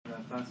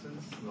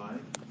person's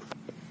life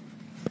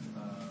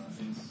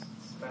is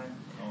spent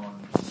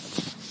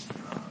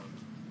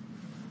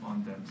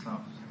on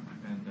themselves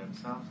and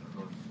themselves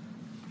alone,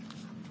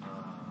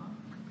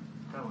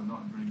 that will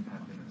not bring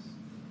happiness.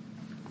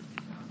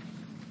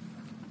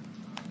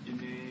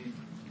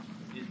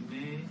 It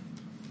may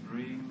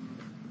bring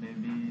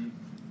maybe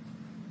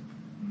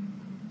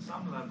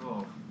some level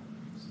of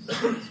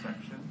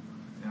satisfaction.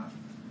 Yeah,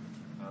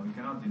 we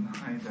cannot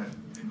deny that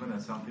even a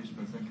selfish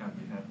person can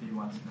be happy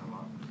once in a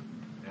while.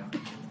 Yeah,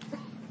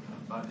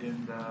 but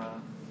in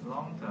the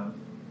long term,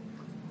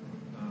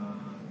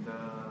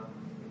 the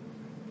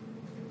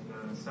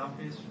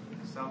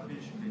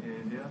selfish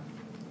behavior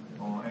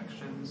or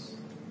actions,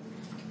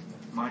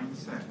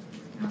 mindset,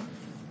 yeah,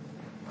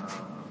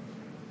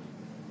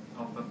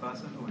 of a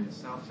person who is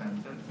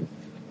self-centered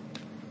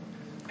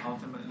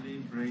ultimately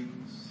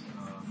brings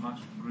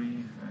much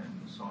grief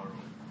and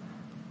sorrow.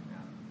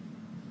 Yeah.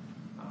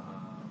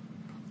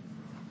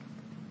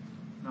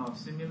 Now,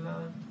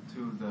 similar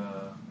to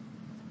the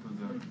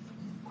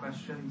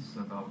questions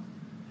about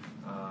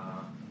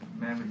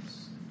marriage,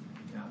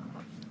 yeah,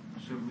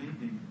 should we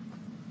be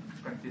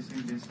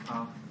practicing this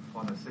path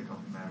for the sake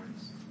of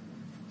marriage?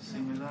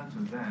 Similar to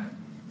that,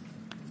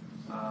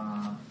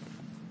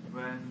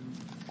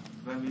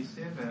 when we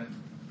say that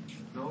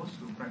those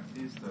who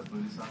practice the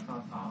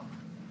Bodhisattva path,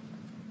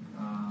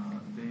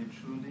 they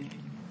truly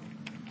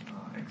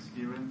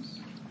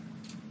experience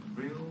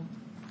real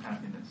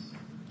happiness.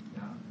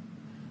 Yeah.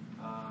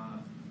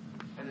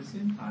 At the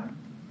same time,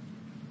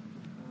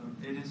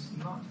 it is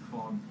not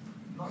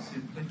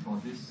simply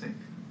for this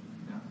sake,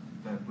 yeah,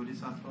 that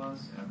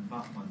Bodhisattvas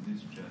embark on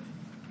this journey.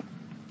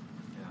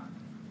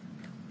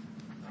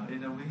 Yeah.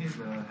 In a way,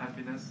 the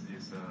happiness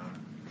is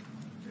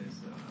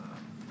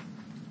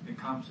it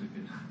comes with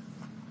it.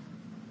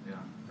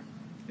 Yeah,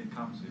 it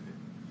comes with it.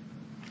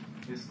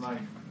 It's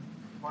like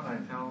what I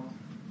tell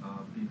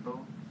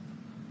people.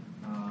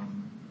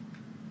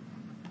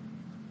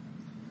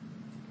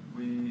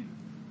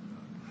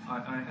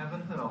 I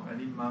haven't heard of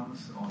any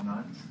monks or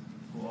nuns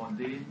who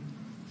ordain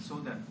so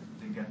that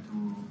they get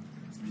to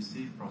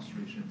receive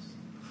prostrations.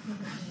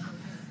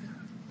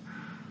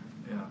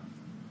 Yeah,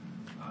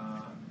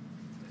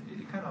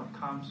 it kind of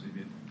comes with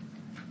it.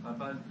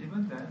 But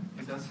even then,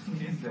 it doesn't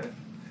mean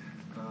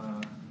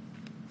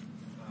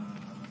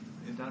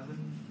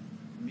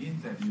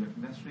that you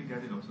necessarily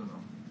get it also, no.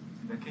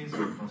 In the case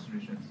of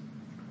prostrations,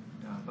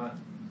 yeah, but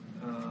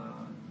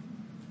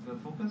the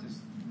focus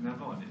is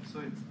never on it. So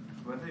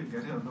whether you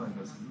get it or not, it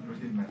doesn't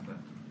really matter,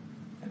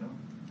 you know.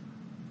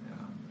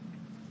 Yeah.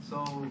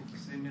 So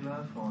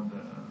similar for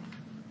the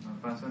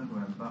person who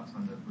embarks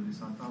on the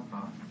Bodhisattva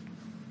path.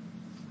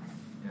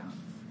 Yeah.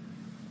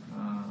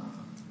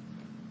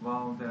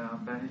 While there are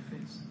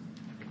benefits,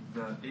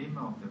 the aim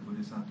of the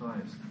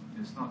Bodhisattva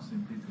is not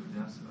simply to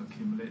just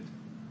accumulate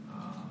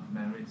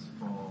merits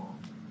for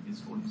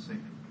its own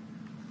sake,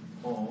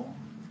 or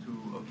to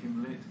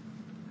accumulate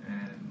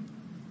and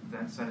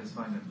then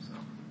satisfy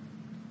themselves.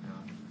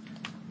 Yeah.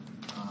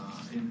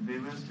 In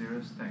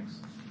various texts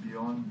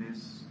beyond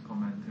this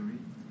commentary,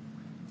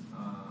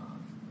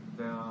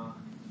 there are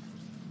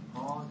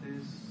all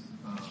these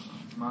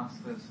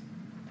masters,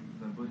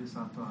 the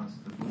Bodhisattvas,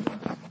 the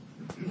Buddhas,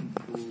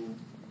 who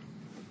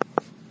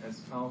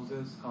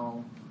espouses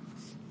how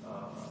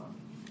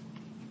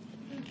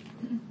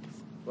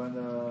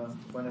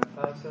when a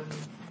person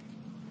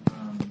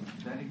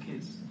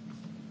dedicates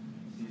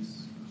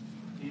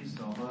his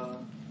or her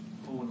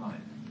whole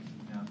life,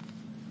 yeah.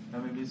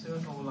 And when we say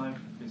whole life,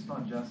 it's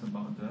not just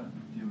about the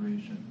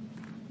duration,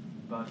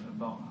 but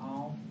about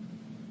how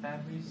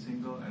every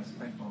single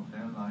aspect of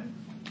their life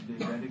they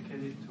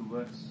dedicate it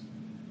towards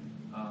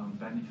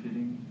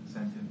benefiting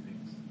sentient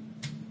beings.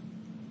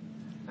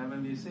 And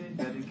when we say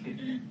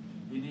dedicate,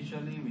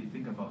 initially we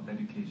think about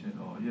dedication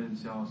or 愿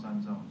消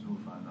三障诸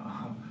烦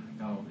恼.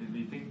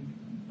 We think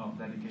of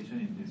dedication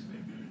in this way,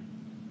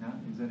 yeah,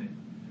 isn't it?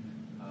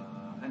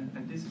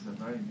 And this is a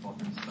very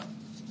important step,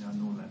 yeah,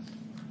 no less.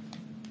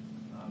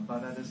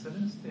 But at a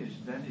certain stage,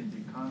 then it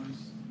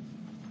becomes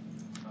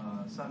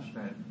such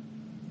that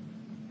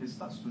it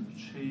starts to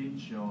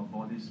change your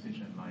body, speech,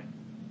 and mind.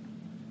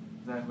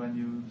 That when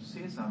you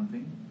say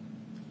something,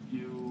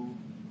 you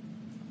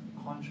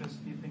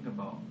consciously think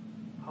about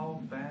how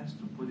best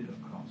to put it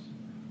across.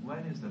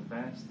 When is the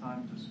best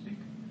time to speak?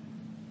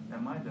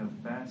 Am I the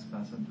best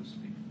person to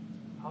speak?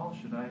 How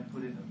should I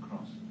put it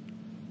across?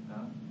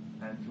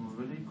 And to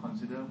really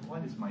consider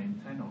what is my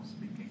intent of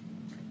speaking.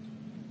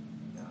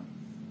 Yeah.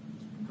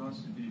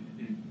 Because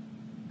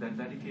the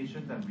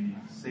dedication that we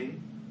say,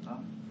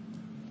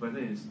 whether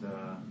it's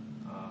the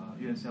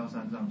愿消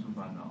三障诸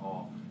烦恼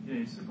or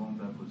愿以此功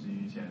德普济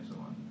一切 and so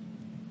on,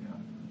 yeah,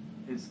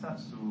 it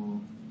starts to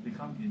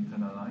become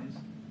internalized.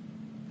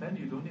 Then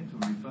you don't need to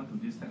refer to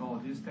this text. Oh,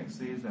 this text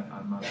says that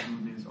I must do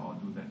this or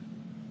do that.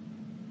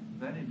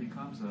 Then it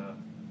becomes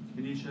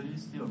initially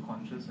still a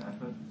conscious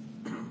effort,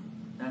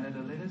 and at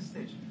a later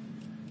stage,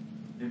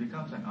 it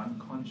becomes an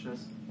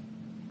unconscious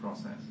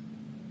process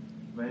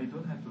where you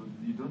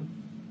don't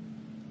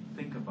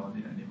think about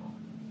it anymore.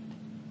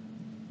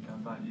 Yeah,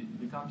 but it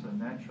becomes a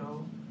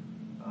natural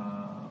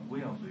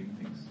way of doing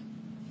things.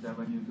 That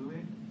when you do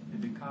it,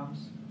 it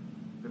becomes,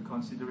 the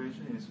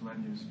consideration is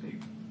when you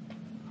speak,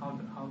 how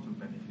to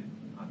benefit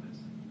others.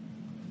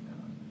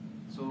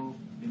 Yeah. So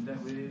in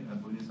that way, a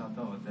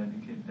bodhisattva will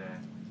dedicate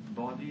their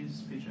body,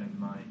 speech, and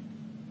mind,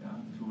 yeah,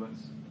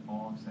 towards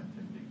all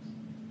sentient beings.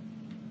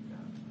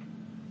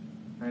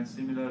 Yeah. And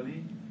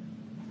similarly,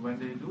 when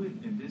they do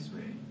it in this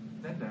way,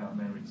 then there are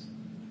merits.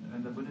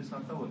 And the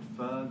bodhisattva would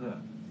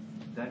further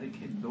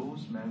dedicate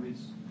those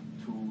merits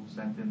to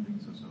sentient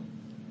beings also.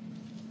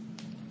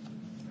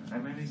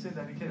 And when we say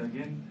dedicate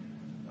again,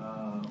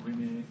 we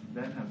may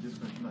then have this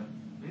question like,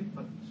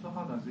 but so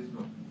how does this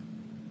work?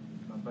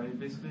 But it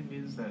basically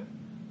means that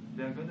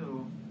they are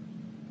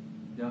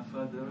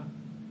further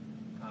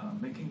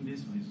making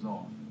this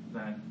resolve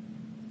that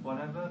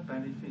whatever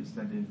benefits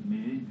that they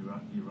may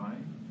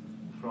derive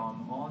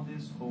from all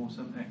these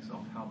wholesome acts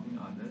of helping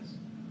others,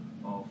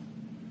 of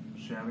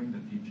sharing the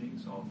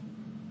teachings, of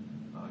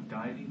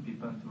guiding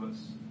people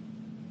towards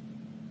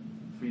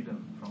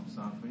freedom from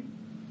suffering,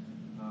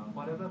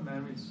 whatever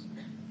merits,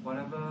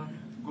 whatever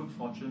good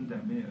fortune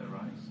that may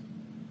arise,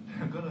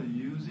 they're going to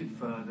use it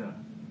further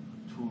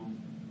to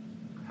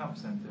help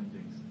sentient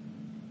beings.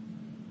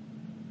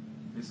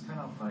 It's kind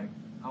of like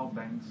how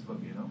banks work,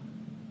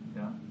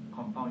 yeah,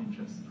 compound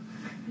interest.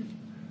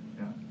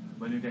 Yeah,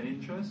 when you get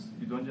interest,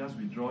 you don't just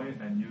withdraw it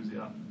and use it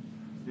up.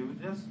 You will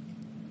just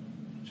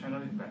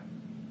channel it back.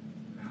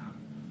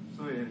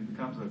 So it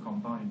becomes a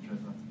compound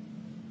interest.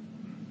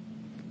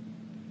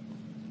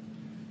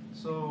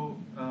 So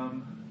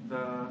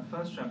the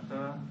first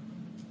chapter,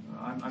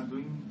 I'm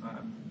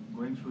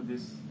going through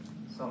this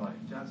sort of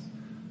like just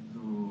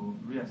to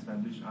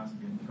re-establish us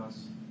again,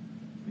 because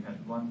we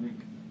had 1 week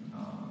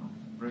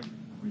break,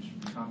 which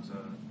becomes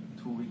a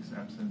 2 weeks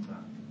absence.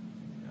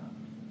 Yeah.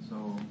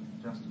 So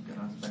just to get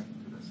us back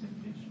into the same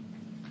page.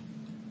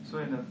 So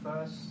in the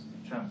first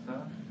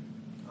chapter,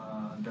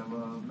 there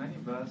were many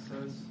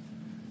verses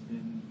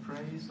in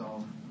praise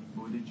of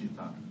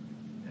bodhicitta,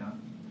 yeah,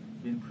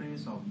 in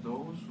praise of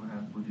those who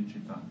have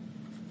bodhicitta,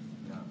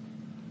 yeah,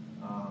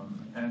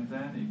 and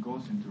then it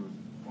goes into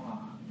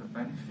the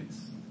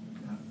benefits,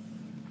 yeah,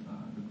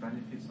 the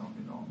benefits of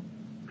it all.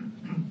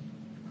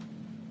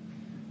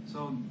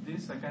 So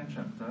this second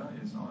chapter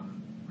is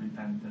on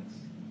repentance,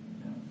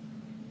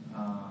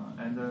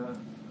 yeah, and the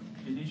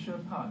initial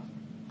part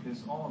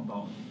is all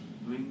about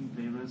doing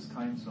various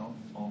kinds of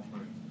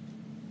offering.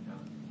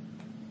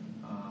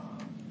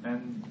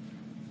 And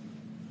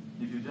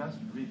if you just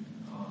read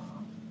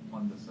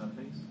on the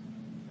surface,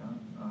 yeah,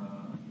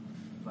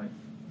 like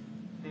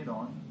head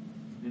on,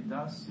 it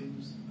does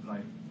seem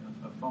like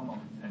a form of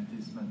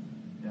enticement,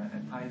 yeah,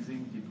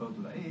 enticing people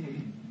to like,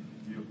 hey,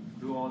 you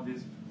do all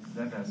this,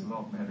 then there's a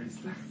lot of merits.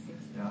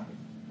 Yeah.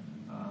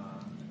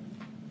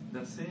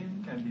 The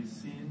same can be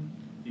seen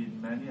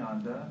in many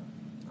other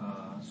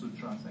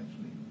sutras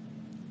actually.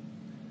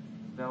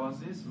 There was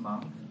this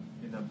monk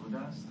in the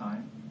Buddha's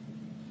time.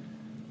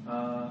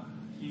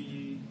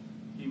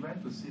 He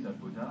went to see the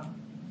Buddha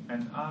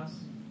and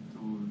asked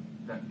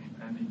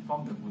and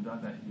informed the Buddha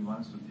that he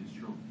wants to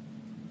disrobe.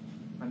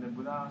 And the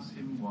Buddha asked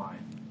him why,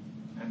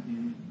 and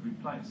he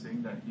replied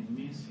saying that he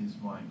missed his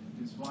wife.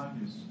 His wife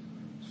is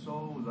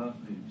so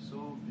lovely,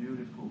 so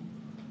beautiful.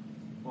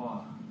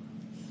 Wow.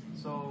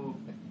 So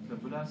the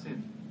Buddha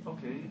said,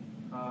 okay,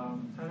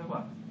 tell you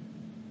what,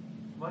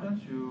 why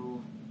don't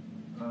you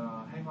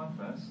hang on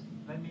first?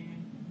 Let me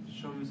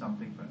show you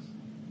something first.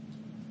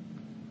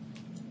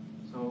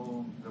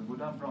 So the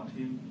Buddha brought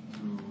him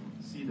to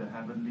see the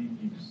heavenly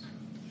beings,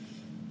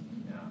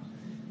 yeah,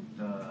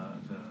 the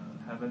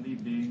heavenly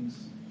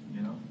beings,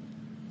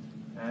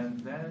 and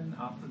then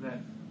after that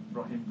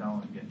brought him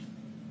down again,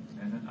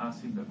 and then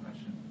asked him the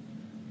question.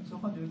 So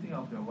what do you think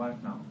of your wife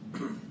now?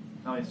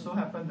 Now it so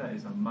happened that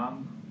it's a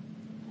monk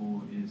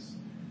who is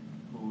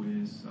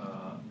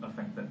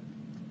affected.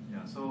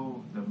 Yeah,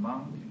 so the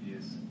monk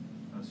is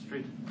a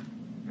straight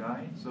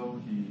guy, so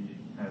he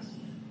has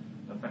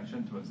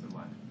affection towards the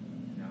wife.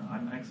 Yeah,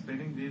 I'm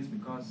explaining this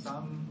because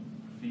some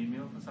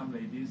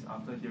ladies,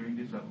 after hearing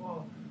this, like,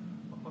 oh,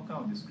 what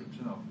kind of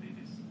description of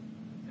ladies?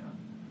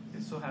 Yeah,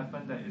 it so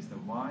happened that it's the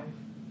wife,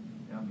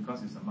 yeah,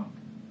 because it's a monk.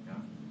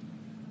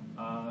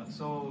 Yeah,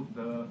 so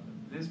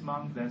this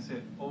monk then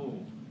said,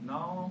 oh,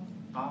 now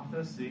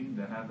after seeing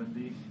the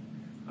heavenly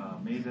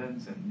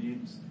maidens and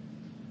nymphs,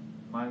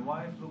 my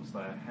wife looks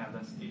like a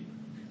hairless ape.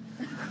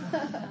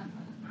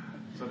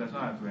 So that's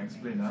why I have to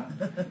explain.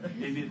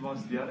 If it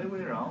was the other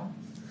way around,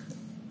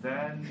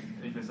 then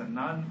if it's a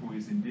nun who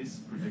is in this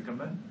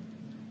predicament,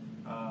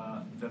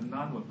 the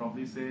nun would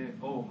probably say,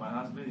 oh, my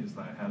husband is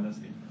like a hairless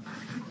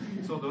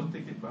ape. So don't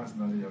take it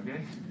personally,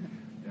 okay?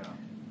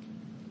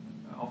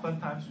 Yeah.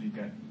 Oftentimes we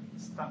get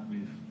stuck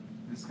with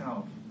this kind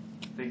of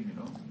thing,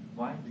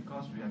 Why?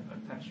 Because we have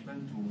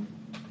attachment to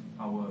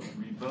our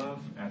rebirth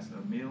as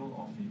a male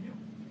or female.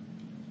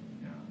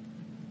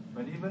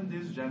 When even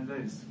this gender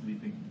is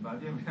fleeting, but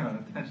then we are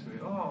attached to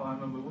it. Oh,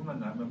 I'm a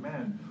woman, I'm a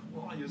man.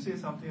 Oh, you say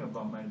something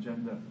about my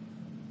gender.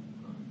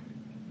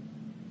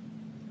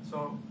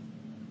 So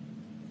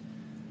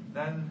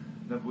then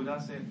the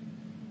Buddha said,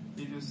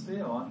 if you stay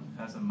on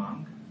as a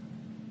monk,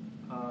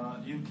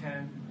 you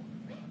can,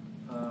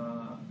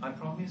 I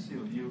promise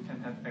you, you can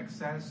have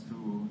access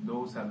to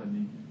those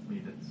heavenly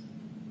maidens.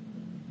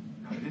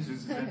 This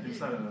is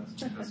inside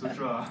the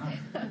sutra.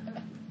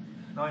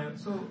 Now,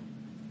 so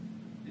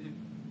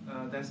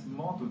there's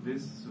more to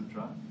this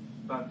sutra,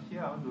 but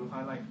here I want to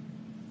highlight,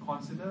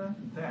 consider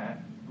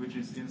that which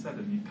is inside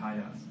the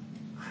Nikayas.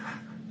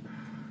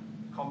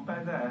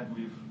 Compare that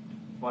with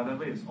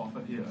whatever is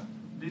offered here.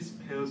 This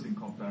pales in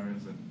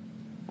comparison.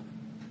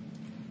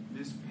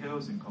 This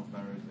pales in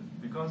comparison.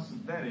 Because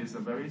that is a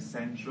very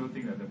central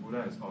thing that the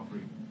Buddha is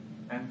offering.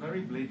 And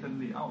very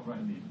blatantly,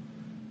 outrightly.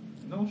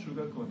 No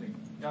sugar coating.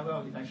 Yeah,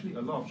 well, actually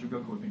a lot of sugar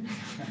coating.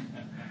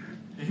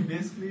 He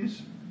basically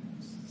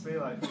say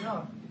like,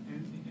 yeah,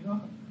 you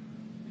know,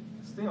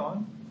 stay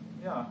on,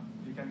 yeah,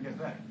 you can get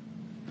that.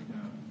 Yeah.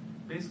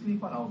 Basically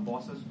what our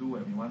bosses do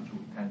when we want to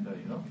tender,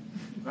 you know.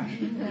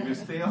 Right? If you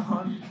stay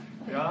on,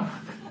 yeah,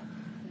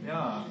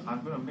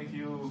 I'm going to make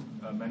you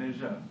a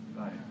manager,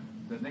 like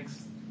the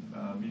next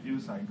review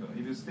cycle.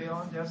 If you stay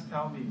on, just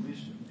tell me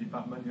which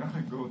department you want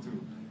to go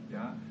to.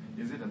 Yeah,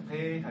 is it a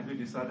pay? Have you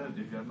decided?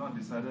 If you have not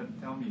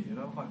decided, tell me. You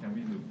know, what can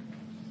we do?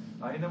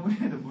 In a way,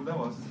 the Buddha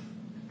was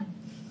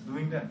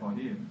doing that for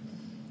him,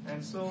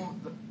 and so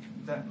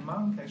that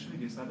monk actually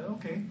decided,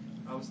 okay,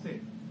 I'll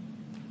stay.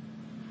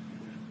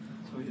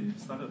 So he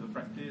started to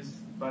practice,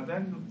 but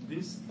then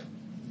this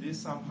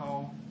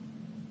somehow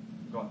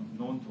got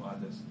known to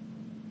others.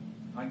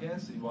 I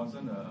guess it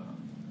wasn't a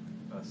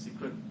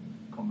secret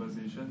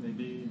conversation.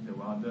 Maybe there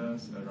were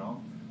others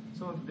around.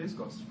 So this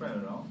got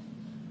spread around,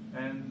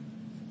 and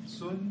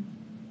soon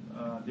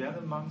the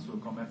other monks were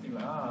commenting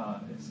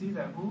like, see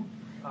that who?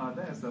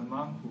 That is the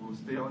monk who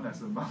stayed on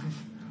as a monk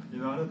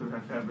in order to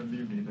have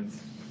heavenly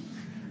maidens.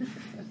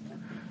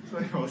 So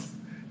it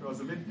was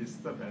a bit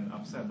disturbed and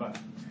upset, but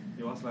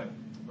it was like,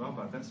 well,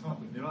 but that's what,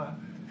 you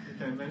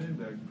can imagine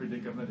the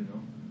predicament,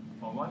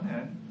 On one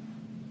hand,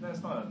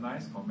 that's not a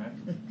nice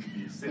comment to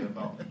be said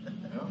about,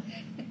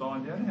 But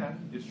on the other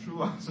hand, it's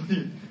true, so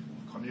he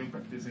continued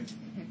practicing.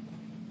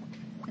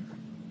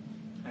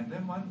 And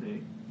then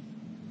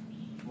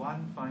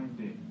one fine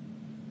day,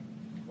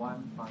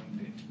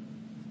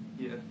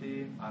 he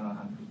attained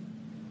arahanthood.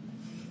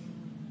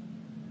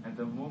 At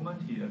the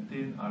moment he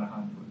attained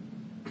arahanthood,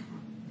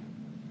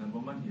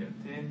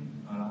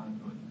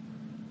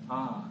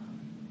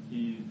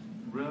 he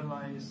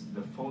realized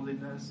the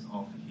folliness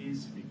of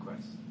his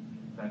request,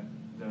 that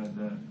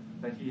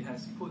that he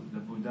has put the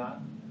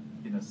Buddha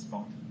in a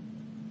spot.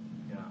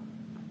 Yeah,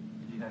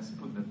 he has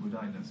put the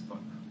Buddha in a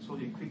spot. So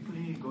he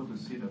quickly go to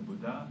see the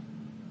Buddha,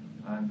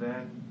 and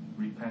then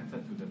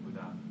repented to the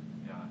Buddha.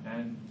 Yeah,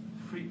 and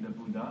freed the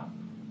Buddha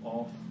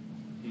of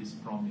his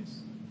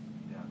promise.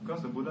 Yeah,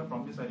 because the Buddha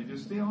promised that if you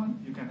stay on,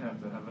 you can have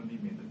the heavenly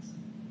maidens.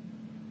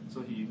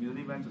 So he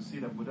immediately went to see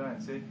the Buddha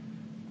and said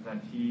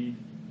that he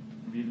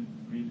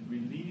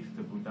relieved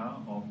the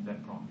Buddha of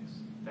that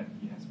promise that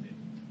he has made.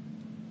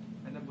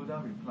 And the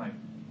Buddha replied,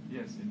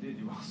 yes, indeed,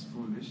 it was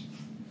foolish.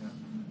 Yeah.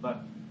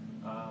 But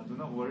do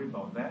not worry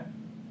about that.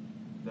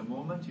 The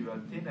moment you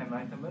attain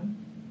enlightenment,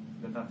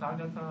 the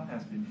Tathagata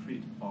has been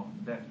freed of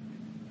that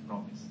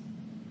promise.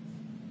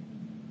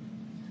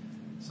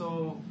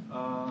 So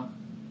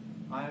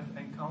I have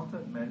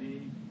encountered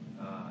many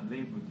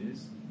lay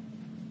Buddhists.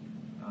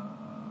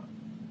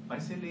 I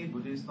say lay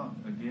Buddhists not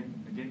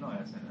again not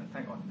as an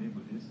attack on lay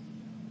Buddhists,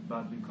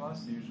 but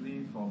because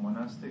usually for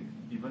monastic,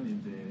 even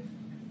if they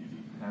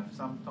have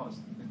some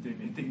thoughts, they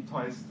may think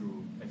twice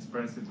to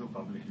express it so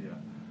publicly.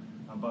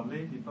 But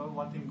lay people,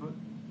 one thing good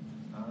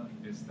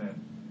is that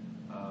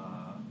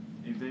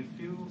if they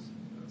feel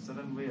a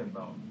certain way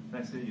about,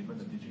 let's say even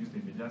the teachings, they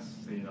may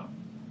just say it out.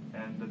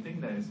 And the thing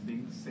that is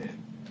being said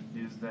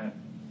is that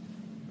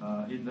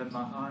in the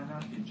Mahayana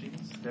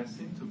teachings, there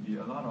seems to be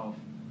a lot of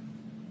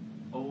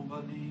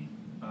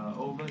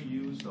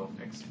overuse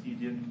of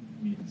expedient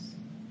means,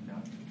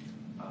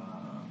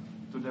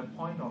 to the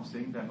point of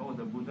saying that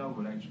the Buddha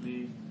would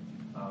actually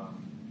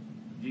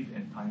give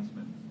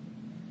enticement.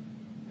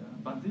 Yeah?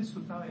 But this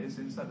sutta is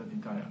inside the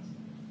Nikayas.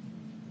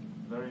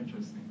 Very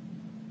interesting.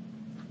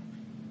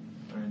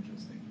 Very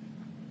interesting.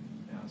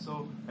 Yeah.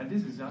 So, and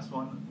this is just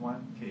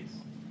one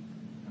case.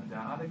 There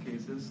are other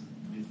cases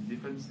with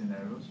different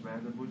scenarios where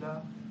the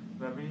Buddha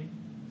very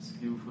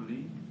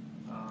skillfully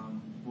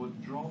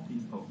would draw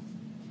people,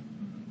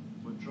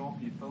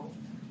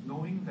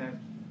 knowing that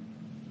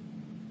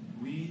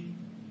we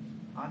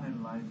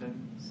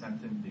unenlightened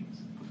sentient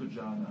beings,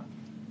 Putujana,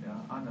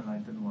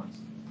 unenlightened ones,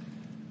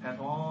 have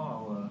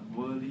all our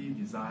worldly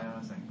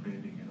desires and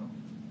craving,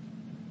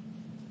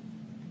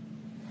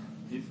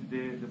 If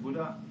the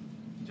Buddha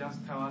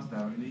just tell us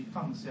directly,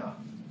 放下,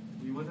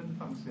 we wouldn't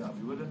放下,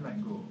 we wouldn't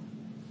let go.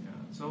 Yeah.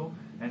 So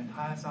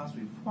entice us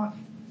with what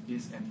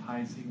is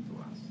enticing to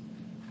us.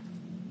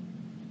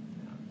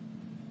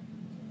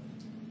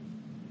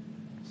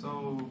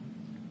 So,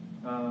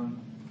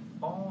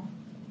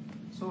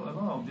 so a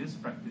lot of these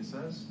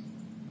practices,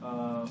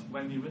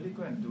 when we really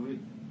go and do it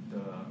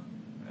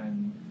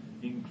and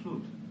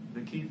include,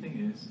 the key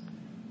thing is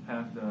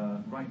have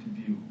the right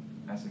view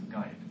as a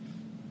guide.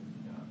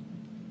 Yeah.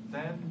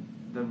 Then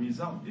the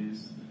result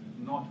is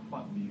not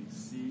what we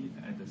see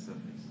at the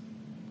surface.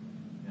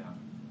 Yeah.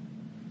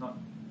 Not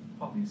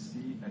what we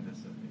see at the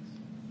surface.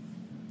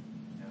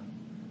 Yeah.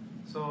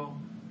 So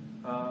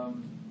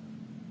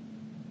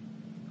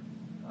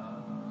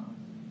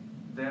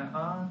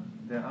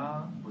there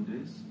are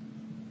Buddhists,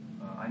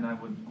 and I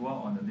would go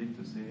out on a limb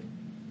to say,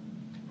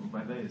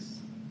 whether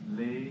it's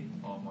lay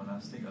or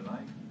monastic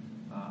alike,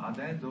 are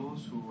there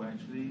those who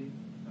actually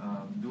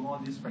do all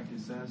these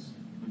practices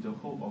with the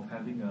hope of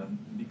having a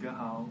bigger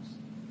house?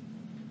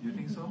 Do you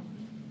think so?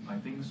 I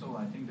think so.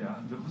 I think there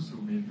are those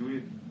who may do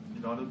it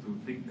in order to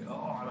think that,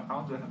 I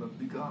want to have a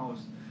bigger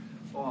house.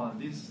 Or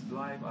this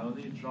life I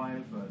only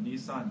drive a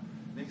Nissan.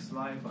 Next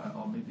life,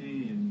 or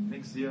maybe in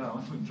next year, I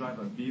want to drive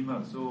a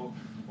Beamer. So,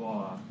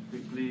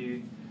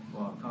 quickly,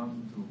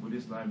 come to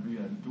Buddhist library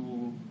and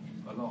do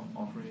a lot of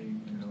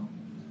offering, and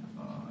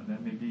then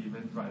maybe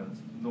even write a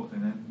note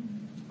and then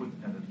put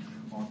at the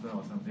altar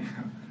or something.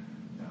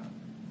 Yeah.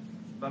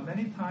 But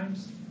many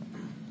times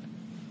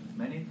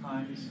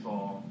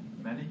for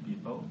many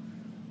people,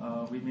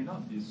 we may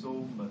not be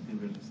so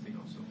materialistic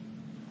also.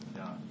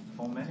 Yeah.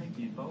 For many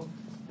people,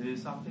 it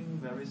is something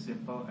very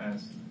simple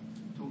as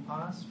to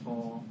ask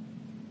for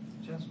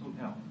just good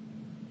health,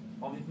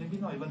 or maybe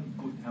not even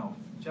good health,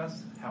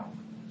 just health,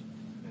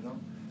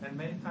 and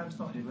many times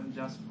not even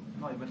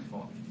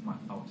for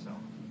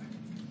ourselves.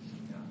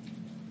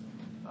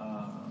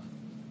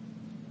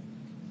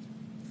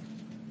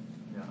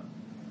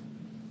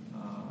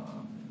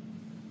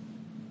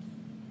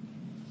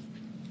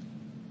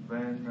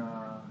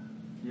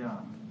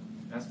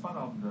 As part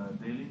of the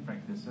daily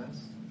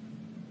practices,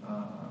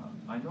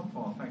 I know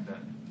for a fact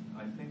that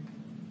I think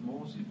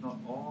most, if not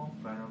all,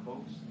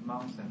 venerables,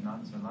 monks and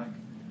nuns alike,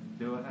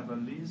 they will have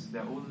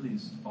their own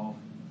list of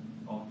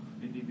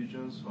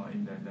individuals who are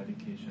in their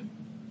dedication.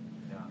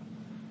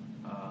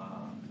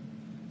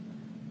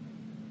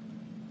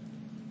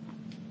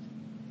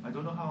 I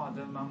don't know how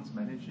other monks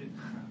manage it.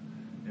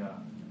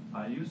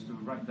 I used to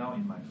write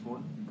down in my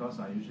phone, because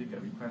I usually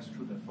get requests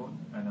through the phone,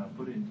 and I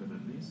put it into the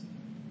list,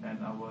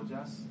 and I will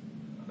just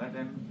let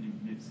them.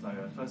 It's like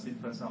a first in,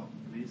 first out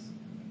list.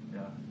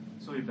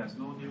 So if there's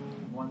no new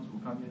ones who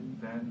come in,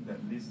 then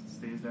that list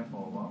stays there for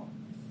a while.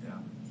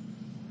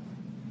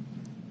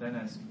 Then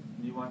as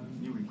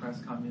new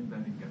requests come in,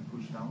 then it gets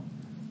pushed down.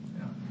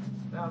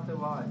 Then after a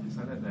while, I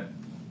decided that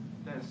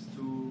that's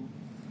too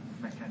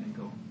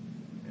mechanical.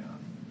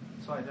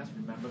 So I just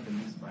remember the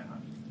list by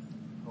heart.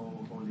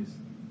 Whole list.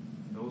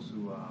 Those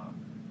who are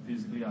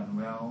physically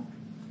unwell,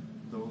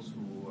 those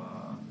who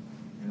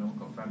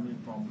got family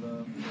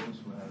problems, those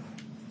who have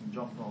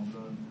job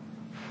problems,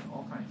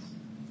 all kinds.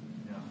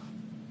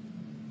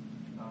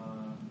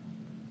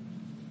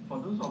 For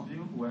those of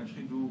you who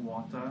actually do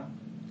water,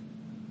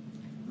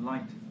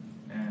 light,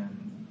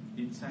 and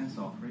incense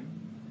offering,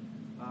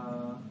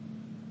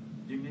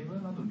 you may well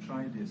want to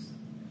try this,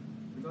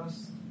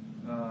 because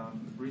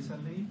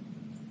recently,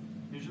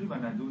 usually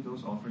when I do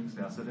those offerings,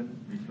 there are certain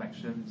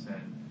reflections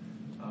and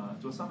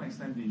to some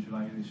extent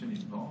visualization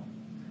involved.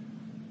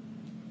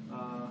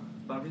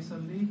 But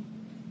recently,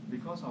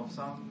 because of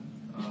some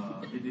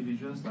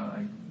individuals that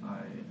I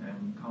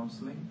am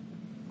counseling,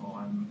 or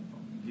I'm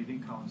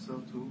giving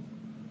counsel to,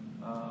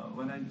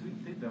 when I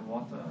did the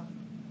water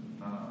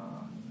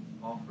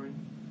offering,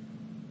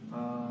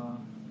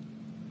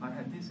 I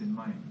had this in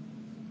mind,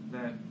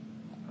 that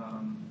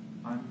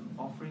I'm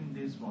offering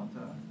this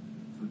water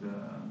to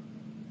the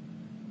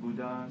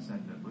Buddhas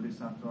and the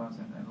Bodhisattvas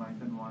and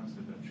enlightened ones,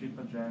 to the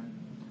Triple Gem,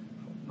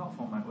 not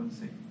for my own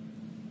sake,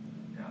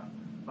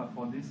 but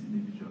for these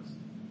individuals.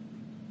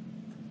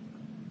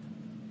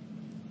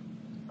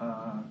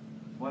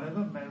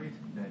 Whatever merit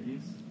there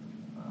is,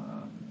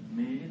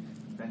 may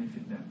it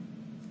benefit them.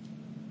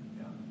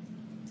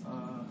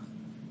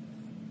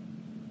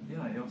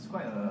 It was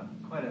quite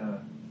a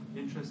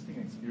interesting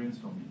experience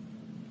for me.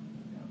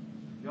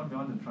 You all may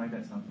want to try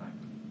that sometime.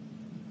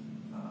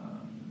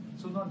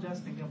 So not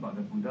just thinking about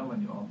the Buddha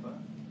when you offer,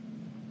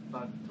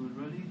 but to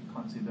really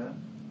consider,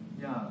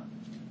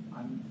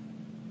 I'm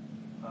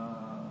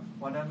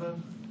whatever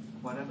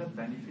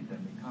benefit that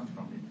may come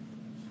from it,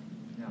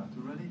 to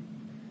really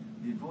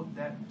devote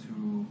that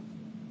to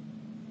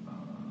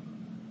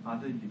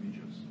other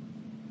individuals.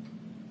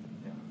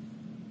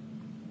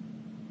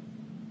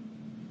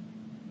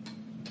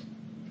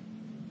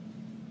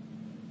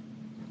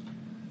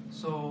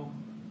 So,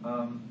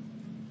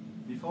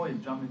 before we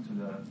jump into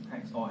the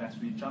text, or as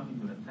we jump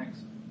into the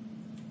text,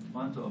 I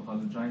want to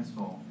apologize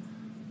for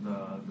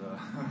the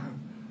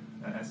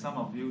as some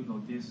of you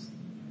noticed,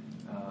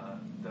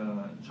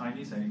 the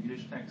Chinese and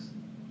English text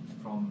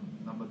from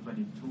number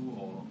 22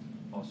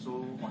 or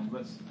so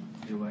onwards,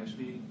 they were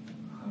actually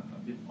a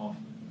bit off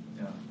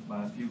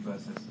by a few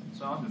verses.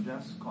 So I want to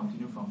just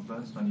continue from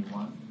verse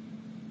 21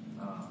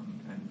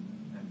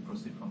 and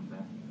proceed from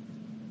there.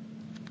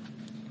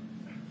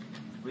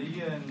 唯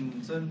愿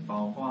珍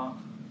宝花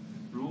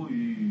如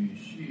雨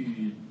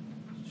续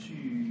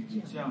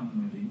降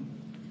临，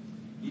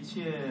一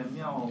切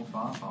妙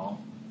法宝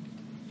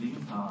灵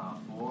塔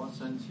佛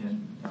身前。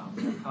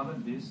We have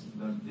covered this.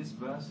 This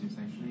verse is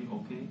actually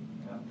okay.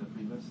 The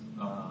previous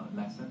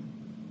lesson.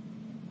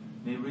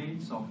 May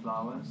rains of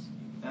flowers,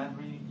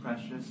 every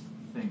precious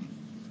thing,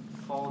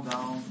 fall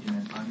down in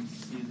an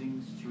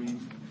unceasing stream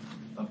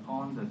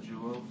upon the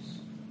jewels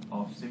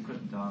of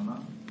sacred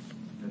Dharma,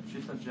 the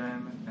Chitta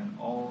gem, and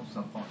all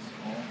supports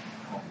all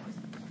offerings.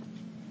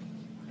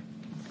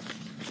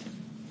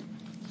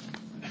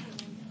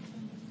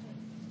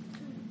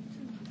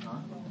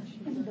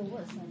 The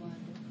words are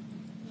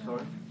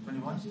Sorry,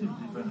 21 still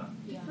different.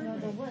 No,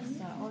 the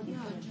words are all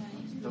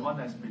different. The one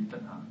that's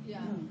printed,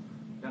 Yeah.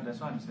 Yeah, that's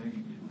why I'm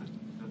saying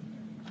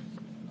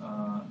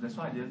that's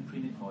why I didn't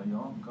print it for you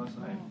all because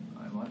I'm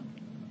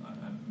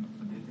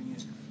updating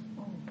it.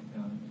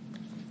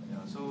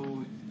 Yeah. So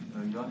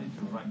you all need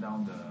to write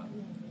down the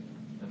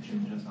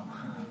changes.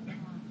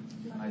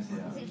 I see.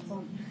 Is it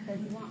from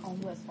 31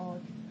 onwards all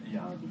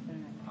Yeah.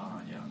 different?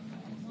 Right? Yeah.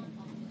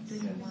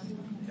 Yes. 31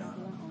 Yeah.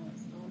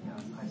 onwards.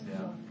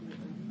 Yeah.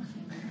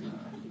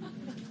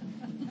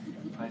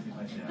 I see.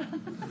 I see.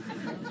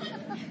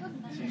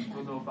 请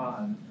多多包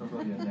涵，多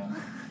多原谅。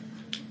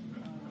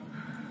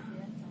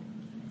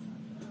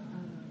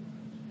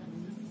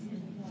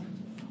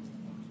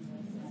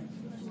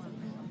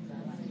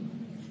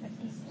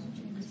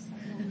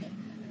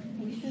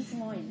Can you choose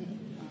more? Is it?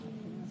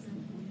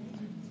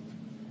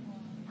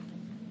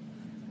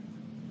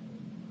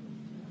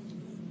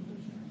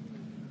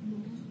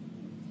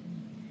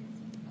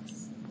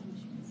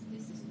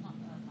 This is not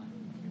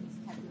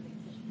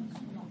mistabulation.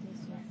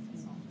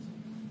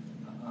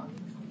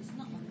 It's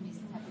not a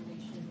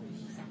mistabulation.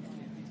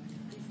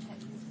 This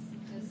text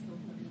just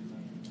totally.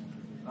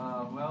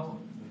 Well,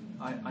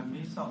 I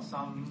missed out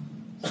some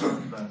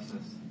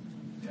verses.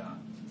 Yeah.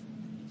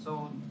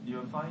 So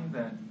you'll find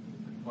that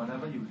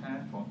whatever you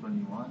have for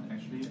 21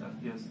 actually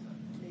appears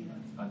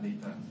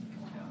later.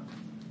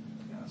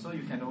 Yeah. So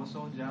you can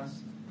also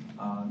just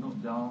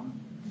note down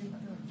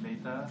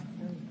later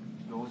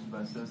those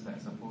verses that are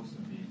supposed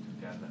to be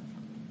together.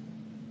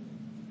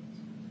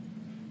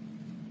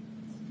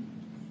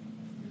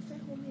 在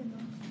后面吗？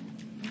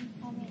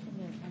后面这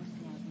个有东西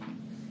要听。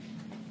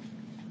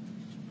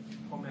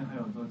后面还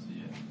有多几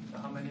页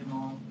How many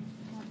more?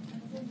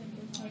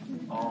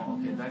 Oh,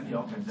 okay. Then you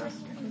all can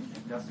just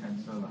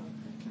cancel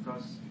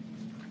because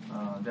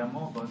there are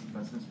more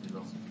verses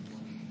below.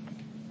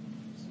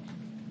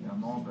 There are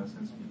more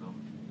verses below.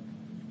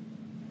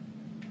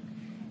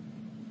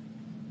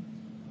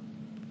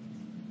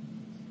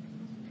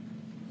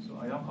 So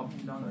are you all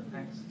copying down the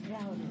text?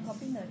 Yeah, we're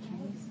copying the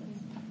Chinese.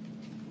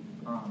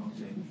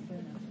 Okay.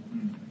 Different.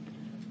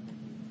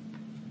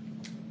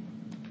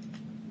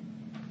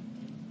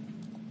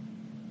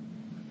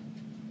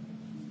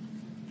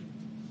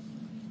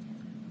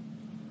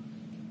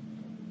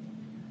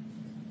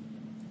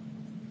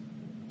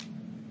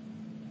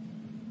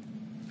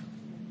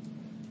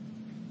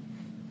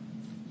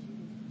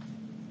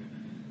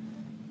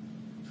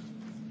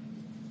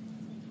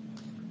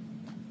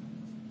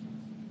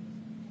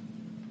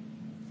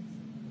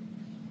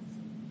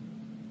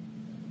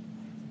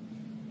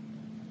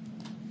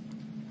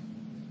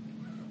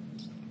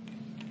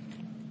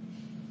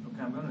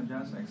 I'm going to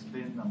just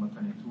explain number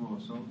 22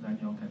 also, then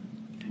you all can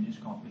finish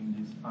copying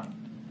this part,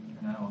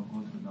 and then I'll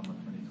go to number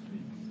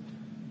 23.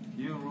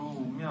 犹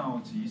如妙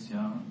吉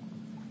祥，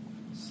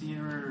昔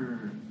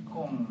日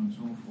供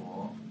诸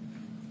佛，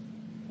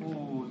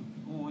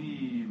勿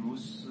亦如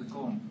是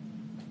供，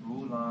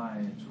如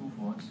来诸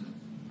佛子。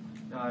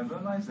Yeah, I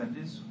realize that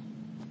this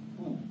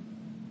wu,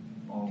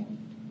 or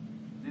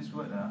this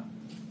word,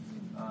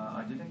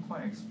 I didn't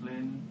quite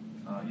explain,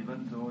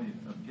 even though it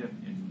appeared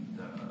in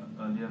the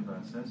earlier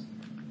verses.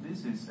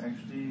 This is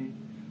actually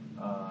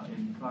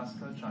in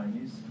classical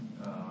Chinese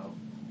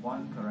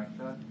one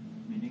character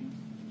meaning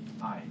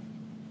I.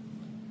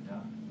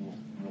 Yeah,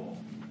 wo.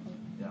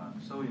 Yeah,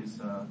 so it's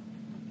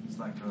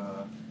like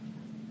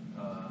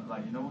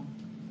like you know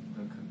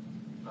the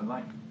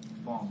polite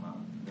form,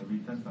 the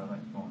written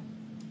polite form.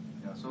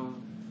 Yeah, so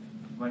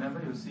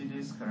whenever you see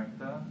this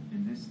character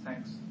in this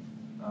text,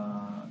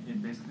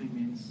 it basically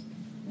means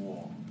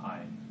wo,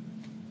 I.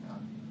 Yeah.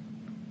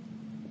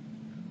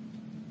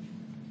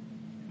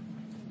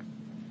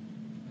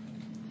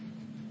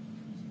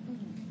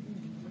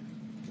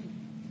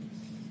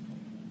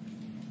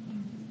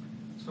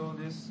 So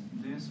this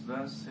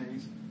verse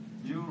says,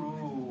 犹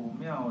如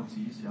妙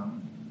吉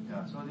祥.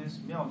 Yeah, so this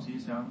妙吉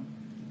祥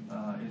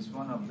is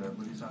one of the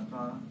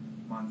Bodhisattva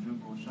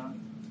Manjughosha.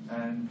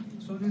 And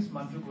so this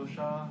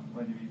Manjughosha,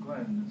 when we go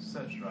and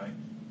search, right,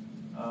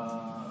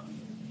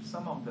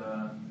 some of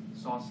the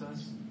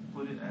sources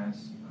put it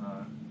as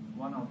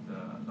one of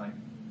the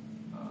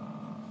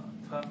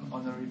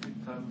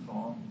honorific term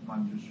for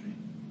Manjushri.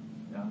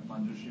 Yeah,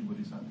 Manjushri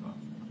Bodhisattva.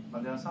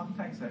 But there are some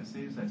texts that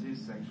says that this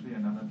is actually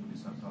another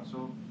Bodhisattva.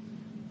 So,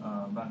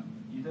 but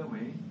either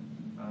way,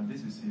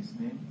 this is his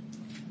name.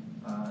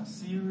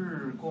 昔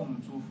日供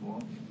诸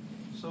佛.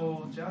 So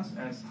So just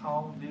as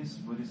how this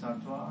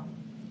Bodhisattva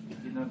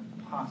in the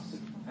past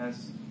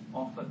has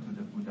offered to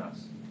the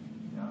Buddhas,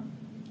 yeah,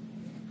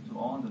 to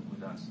all the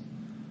Buddhas.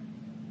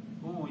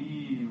 勿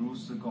亦如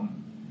是供,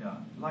 yeah.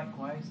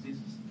 Likewise,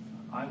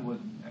 I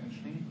would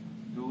actually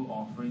do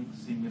offering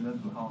similar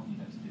to how he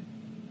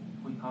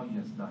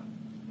has done,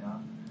 yeah,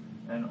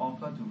 and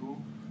offer to who?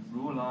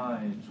 如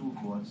来诸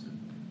佛子,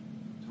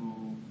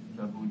 to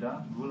the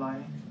Buddha. 如来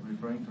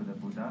referring to the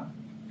Buddha,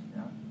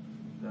 yeah.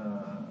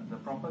 The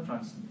proper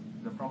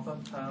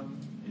term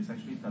is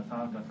actually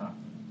Tathagata,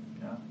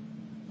 yeah.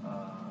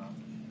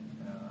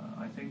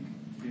 I think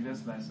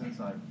previous lessons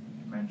I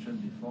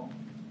mentioned before.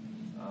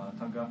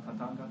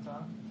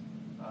 Tathagata,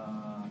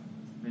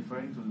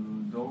 referring to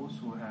those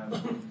who have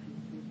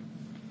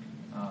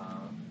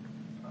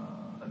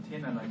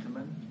attained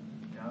enlightenment,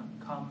 yeah,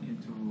 come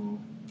into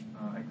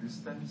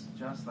existence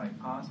just like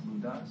past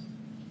Buddhas,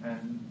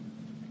 and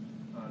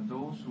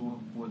those who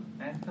would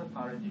enter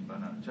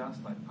Parinibbana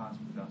just like past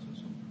Buddhas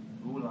also.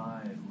 如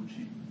来如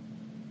去,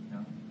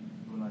 yeah,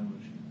 如来如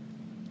去.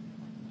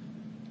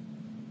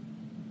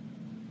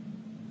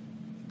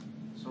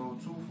 So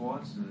诸佛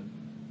子,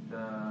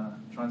 the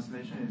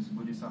translation is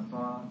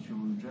Bodhisattva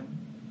children,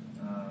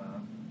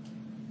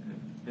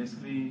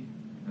 basically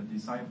the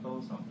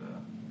disciples of the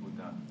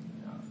Buddha.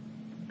 Yeah.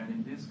 And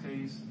in this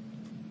case,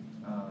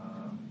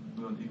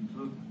 we'll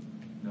include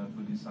the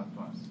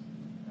Bodhisattvas.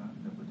 Yeah,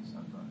 the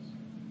Bodhisattvas.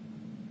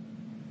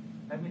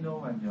 Let me know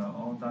when you're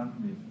all done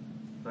with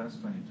verse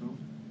 22.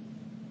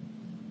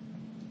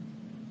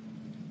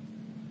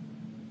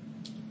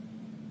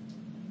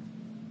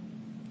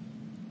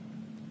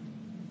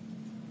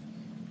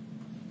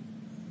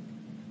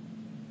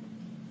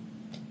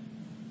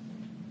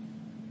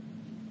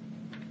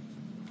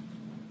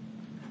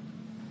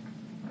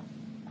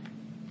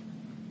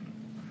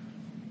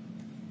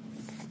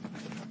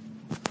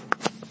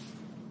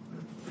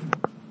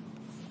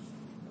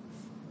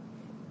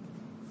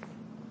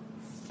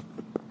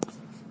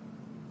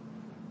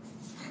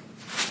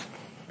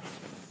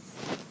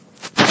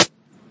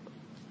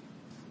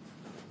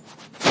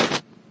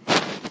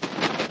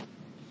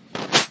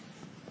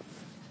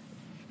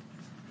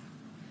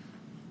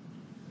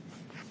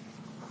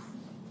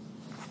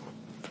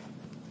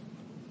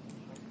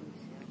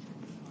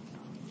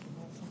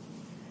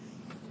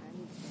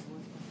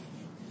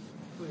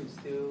 Who is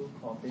still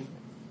coughing?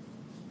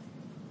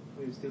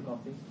 Who is still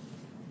coughing?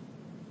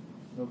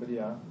 Nobody,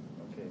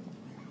 okay.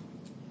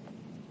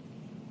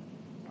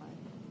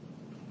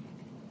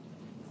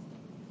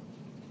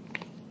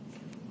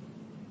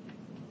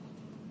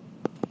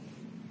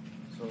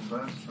 So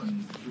verse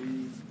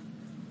 23.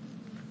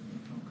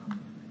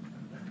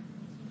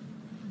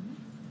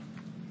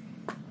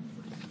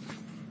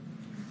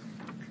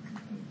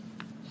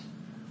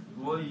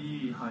 我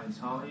以海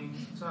潮音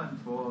赞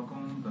佛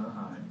功德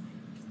海，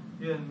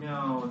愿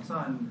妙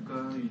赞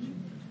歌于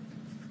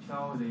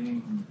飘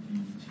零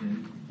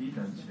彼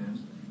等前。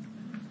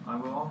I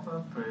will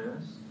offer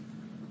prayers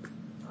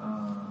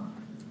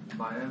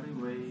by every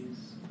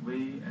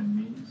way and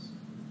means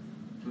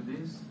to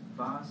these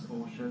vast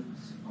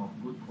oceans of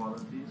good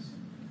qualities.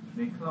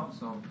 May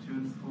clouds of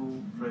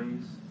tuneful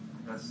praise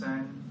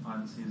ascend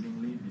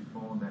unceasingly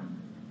before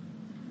them.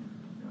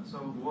 Yeah,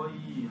 so 我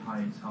以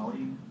海潮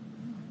音.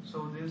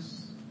 So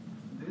this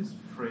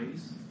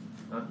phrase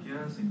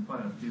appears in quite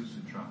a few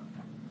sutras,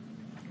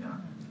 yeah,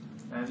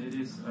 and it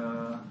is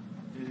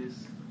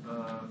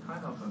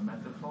kind of a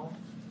metaphor,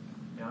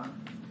 yeah,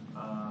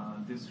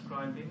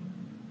 describing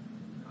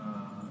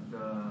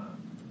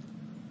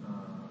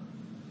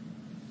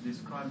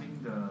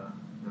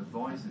the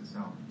voice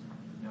itself,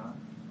 yeah,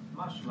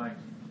 much like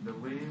the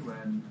way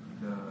when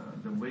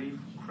the wave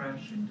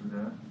crash into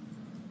the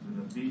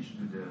beach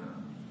to the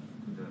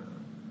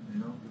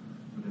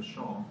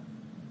shore,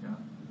 yeah,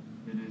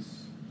 it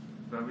is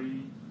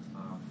very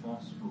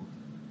forceful,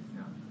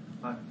 yeah,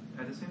 but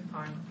at the same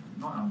time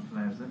not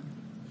unpleasant,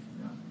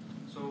 yeah.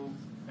 So,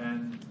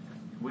 and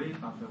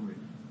wave after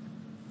wave.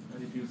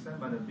 And if you stand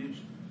by the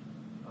beach,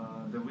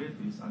 the wave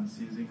is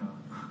unceasing.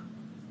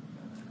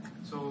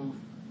 So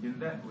in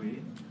that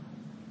way,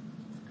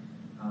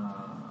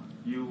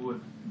 you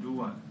would do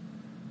what?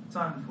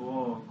 赞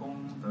佛功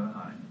德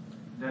海,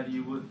 that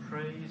you would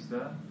praise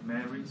the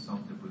merits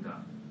of the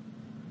Buddha.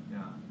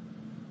 Yeah.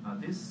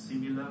 This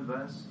similar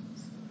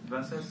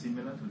verses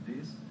similar to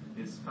this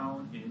is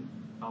found in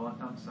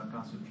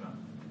Avatamsaka Sutra,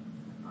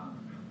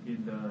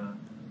 in the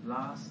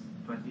last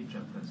 20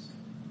 chapters,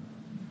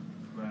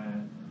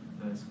 where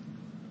there's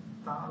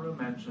thorough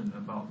mention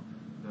about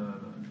the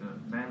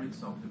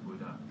merits of the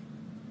Buddha.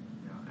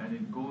 Yeah, and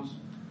it goes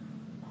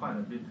quite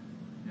a bit.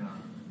 Yeah.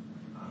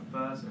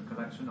 First a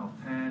collection of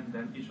 10,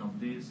 then each of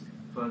these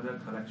further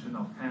collection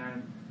of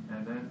 10,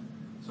 and then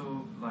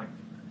so like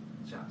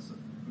just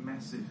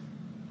massive.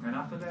 And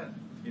after that,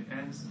 it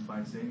ends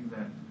by saying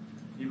that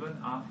even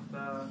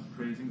after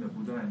praising the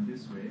Buddha in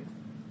this way,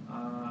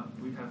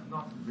 we have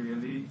not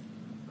really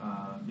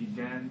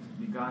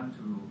begun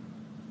to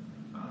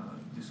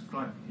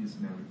describe his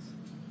merits.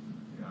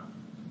 Yeah,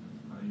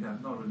 you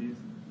have not really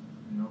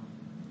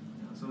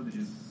So it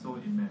is so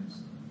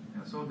immense.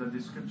 So the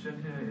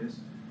description here is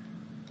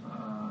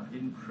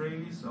in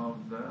praise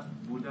of the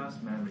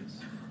Buddha's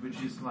merits,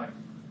 which is like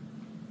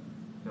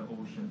the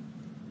ocean,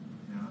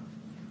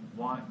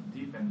 wide,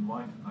 deep and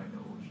wide like the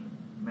ocean,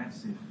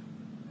 massive,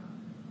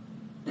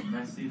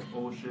 massive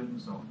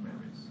oceans of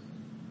merits.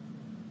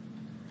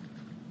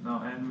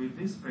 Now, and with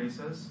these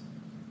praises,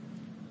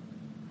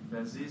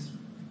 there's this,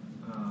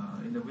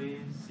 in a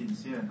way,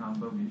 sincere and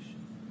humble wish.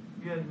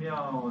 愿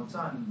妙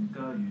赞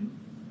歌云.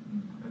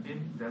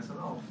 Again, there's a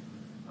lot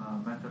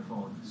of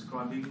metaphor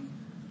describing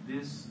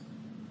these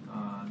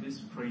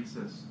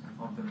phrases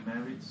of the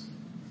merits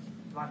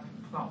like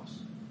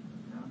clouds.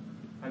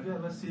 Have you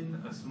ever seen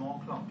a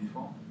small cloud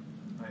before?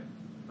 Like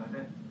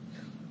that?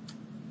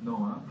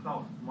 No,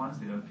 cloud once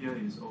they appear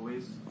is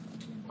always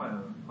quite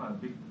a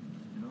big,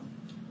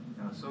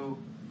 So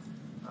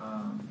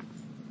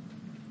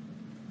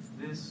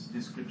this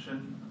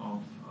description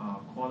of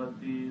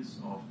qualities,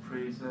 of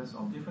praises,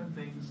 of different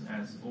things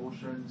as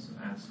oceans,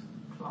 as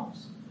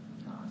clouds,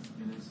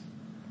 it is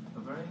a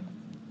very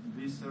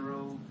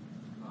visceral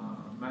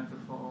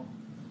metaphor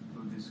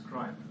to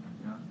describe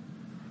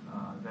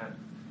that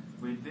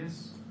with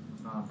these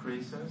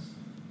praises,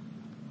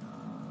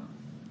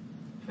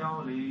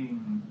 飘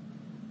零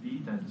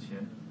彼等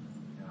前,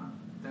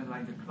 that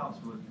like the clouds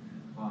would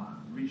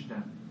reach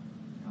them,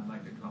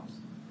 like the clouds.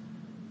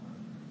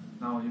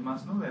 Now you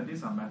must know that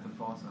these are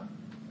metaphors.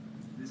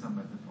 These are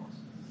metaphors.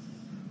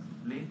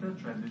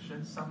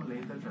 Some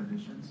later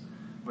traditions,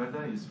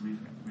 whether it's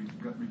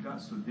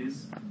regards to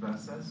these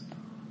verses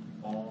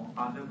or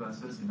other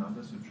verses in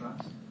other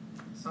sutras,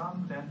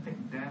 some then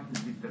take them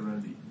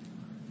literally,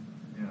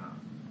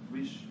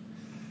 which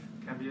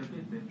can be a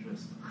bit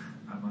dangerous,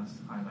 I must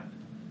highlight.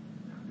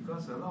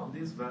 Because a lot of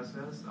these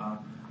verses are,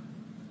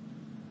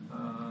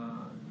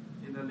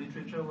 in the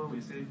literature world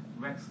we say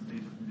wax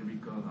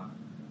lyrical,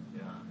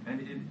 and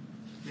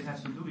it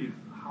has to do with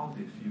how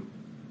they feel.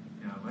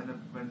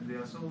 When they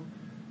are so,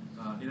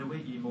 in a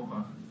way,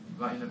 emo,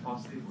 like in a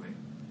positive way,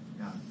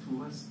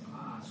 towards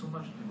so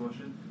much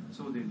devotion,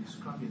 so they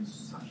describe in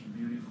such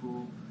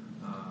beautiful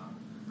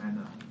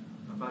manner.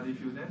 But if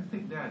you then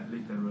take that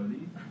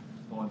literally,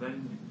 or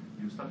then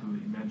you start to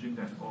imagine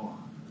that all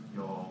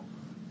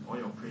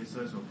your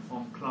praises will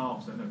form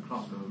clouds, and the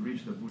clouds will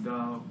reach the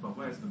Buddha. But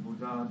where is the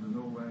Buddha? Don't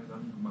know where.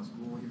 Then you must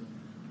go here.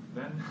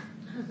 Then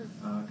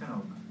kind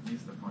of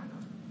miss the point.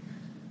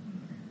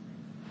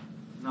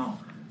 Now,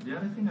 the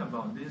other thing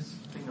about this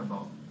thing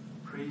about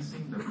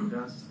praising the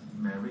Buddha's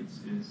merits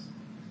is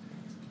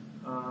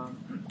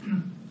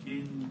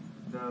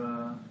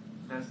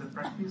there's a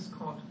practice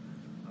called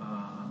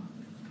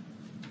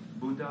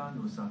Buddha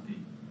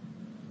Nusati,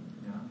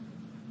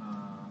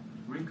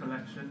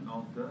 recollection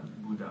of the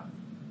Buddha.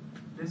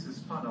 This is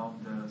part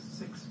of the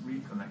sixth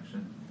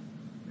recollection,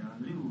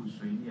 六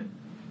随念,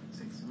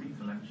 sixth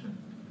recollection.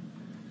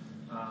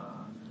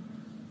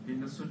 In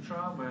the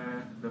sutra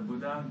where the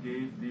Buddha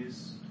gave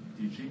this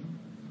teaching,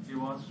 it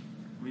was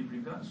with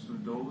regards to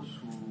those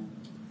who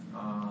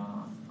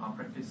are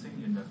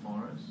practicing in the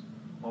forest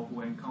or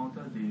who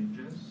encounter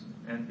dangers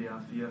and they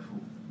are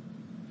fearful.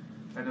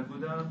 And the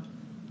Buddha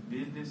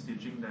gave this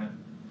teaching that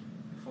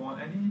for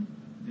any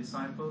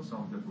disciples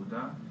of the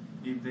Buddha,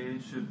 if they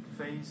should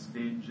face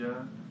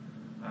danger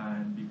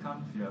and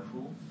become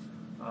fearful,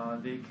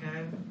 they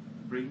can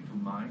bring to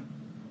mind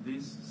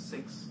these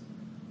six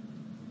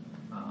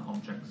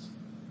objects.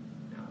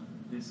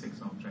 These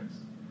six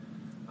objects.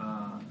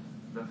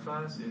 The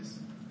first is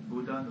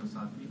Buddha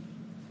Nusati,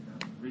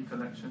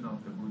 recollection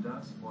of the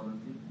Buddha's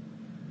quality.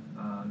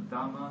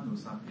 Dhamma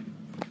Nusati,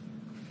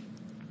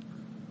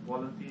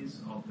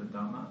 qualities of the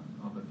Dhamma,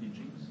 of the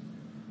teachings.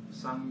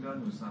 Sangha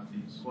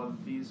Nusati,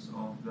 qualities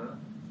of the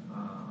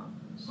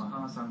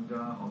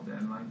Mahasangha, of the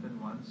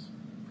enlightened ones.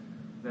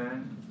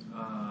 Then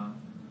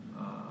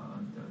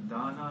the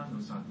Dana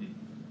Nusati,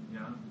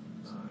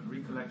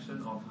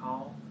 recollection of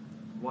how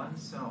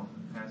oneself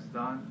has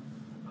done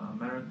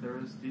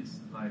meritorious deeds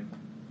like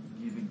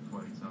giving,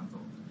 for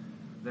example.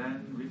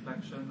 Then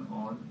reflection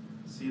on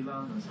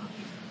Sila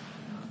Nusati.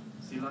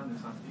 Sila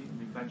Nusati,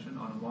 reflection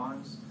on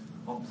one's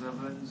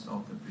observance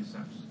of the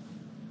precepts.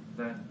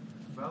 That,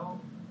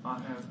 well, I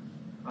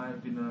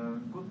have been a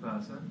good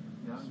person,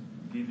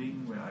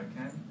 giving where I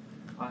can.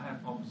 I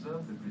have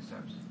observed the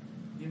precepts.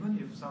 Even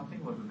if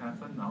something were to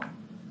happen now,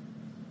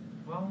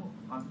 well,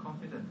 I'm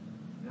confident.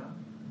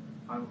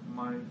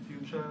 My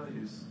future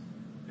is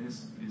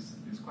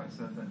quite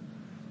certain.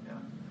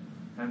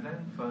 And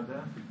then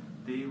further,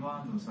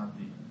 Deva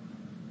Nusati.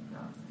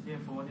 念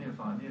佛、念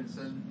法、念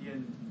僧、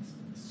念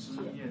师、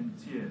念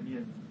戒、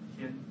念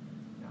天.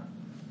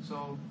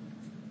 So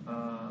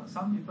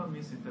some people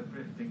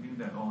misinterpret thinking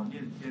that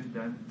念天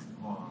then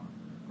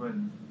go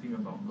and think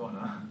about God.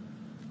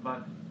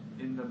 But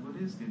in the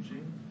Buddhist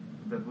teaching,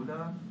 the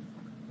Buddha's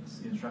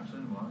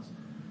instruction was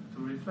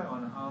to reflect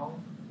on how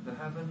the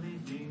heavenly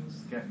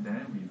beings get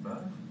their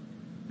rebirth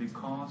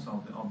because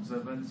of the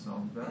observance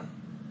of the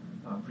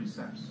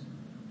precepts,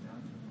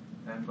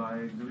 and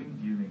by doing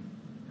giving.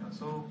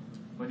 So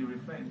when you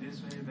reflect in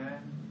this way,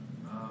 then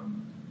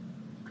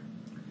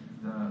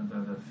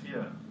the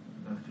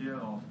fear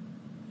of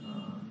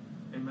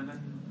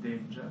imminent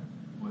danger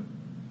would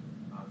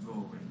go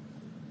away.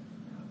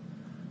 Yeah.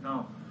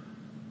 Now,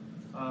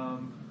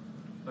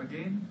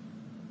 again,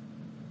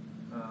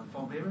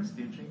 for various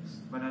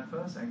teachings, when I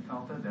first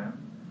encounter them,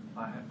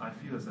 I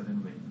feel a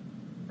certain way.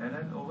 And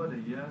then over the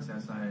years,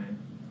 as I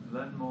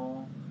learn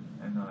more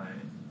and I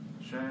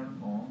share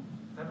more,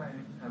 then I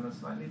have a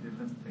slightly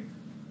different take.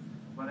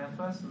 When I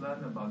first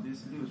learned about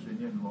this, Liu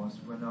Xunyan was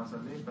when I was a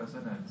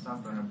layperson and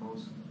some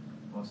parables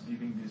was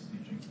giving this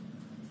teaching.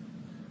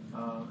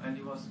 And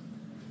it was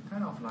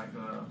kind of like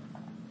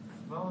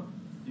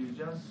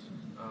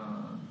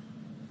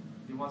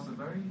it was a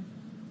very,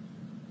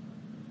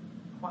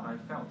 what I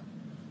felt,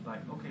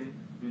 like, okay,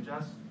 you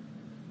just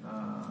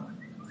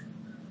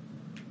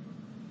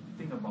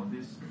think about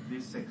these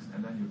six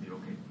and then you'll be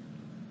okay.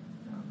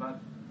 But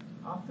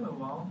after a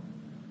while,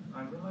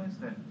 I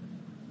realized that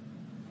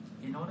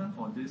in order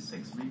for this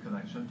six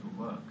recollection to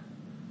work,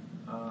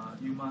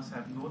 you must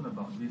have known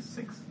about these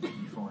six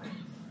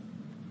beforehand.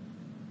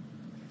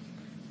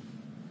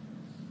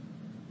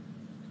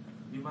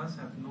 You must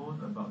have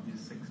known about these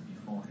six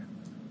beforehand.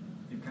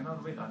 You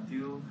cannot wait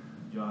until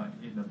you are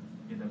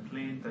in a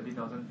plane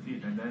 30,000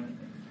 feet and then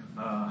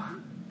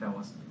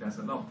there's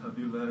a lot of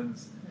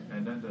turbulence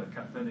and then the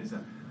captain is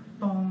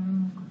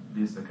dong.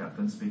 This is the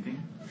captain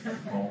speaking.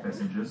 All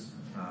passengers,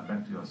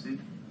 back to your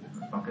seat.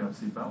 Buckle your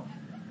seatbelt.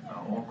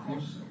 All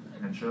crews,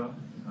 ensure,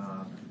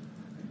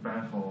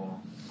 prepare for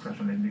crash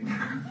and landing.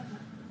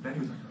 Then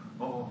you say,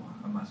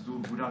 I must do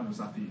Buddha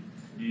Nusati.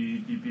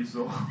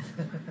 Episode.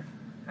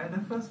 At the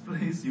first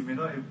place, you may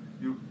not,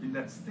 you in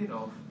that state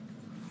of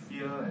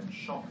fear and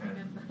shock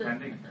and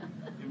panic,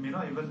 you may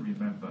not even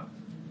remember.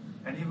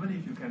 And even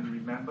if you can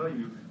remember,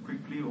 you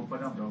quickly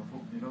open up your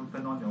phone,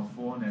 turn on your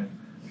phone and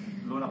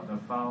load up the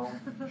file,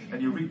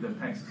 and you read the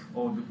text.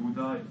 The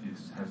Buddha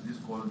has this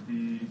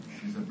quality,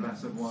 is a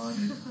blessed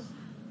one.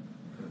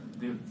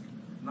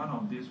 None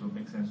of this will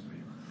make sense to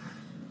you.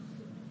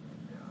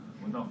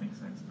 Will not make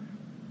sense to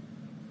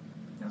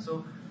you.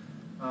 So,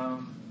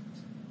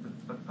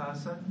 the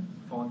person,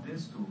 for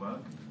this to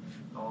work,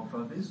 or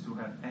for this to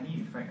have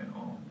any effect at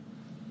all,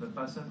 the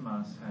person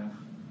must have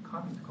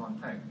come into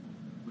contact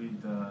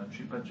with the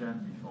Triple Gem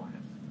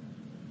beforehand.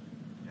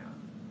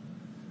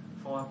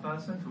 For a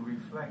person to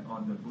reflect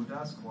on the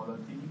Buddha's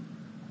quality,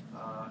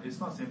 it's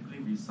not simply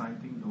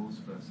reciting those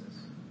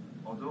verses.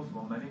 Although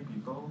for many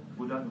people,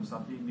 Buddha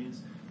Nusati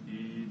means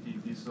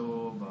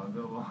Itipiso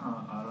Bhagava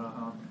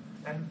Araham.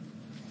 And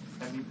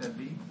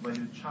admittedly, when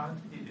you chant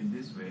it in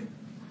this way,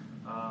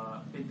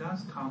 it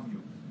does calm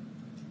you,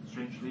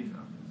 strangely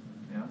enough.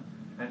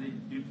 And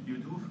you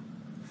do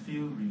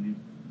feel really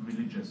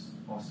religious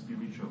or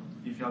spiritual.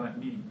 If you're like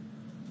me,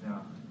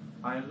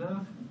 I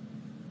love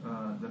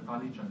the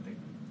Pali chanting.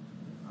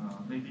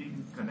 Maybe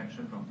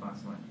connection from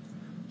past life.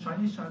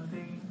 Chinese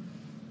chanting,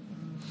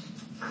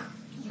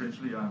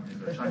 strangely, I'm in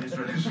the Chinese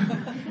tradition.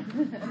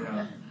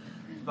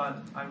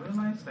 But I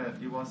realized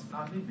that it was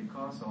partly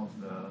because of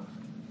the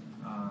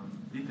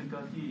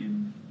difficulty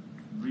in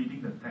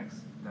reading the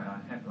text that I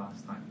had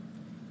last time.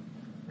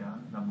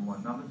 Number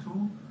one. Number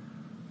two,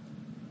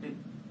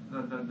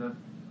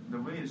 the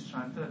way it's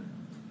chanted,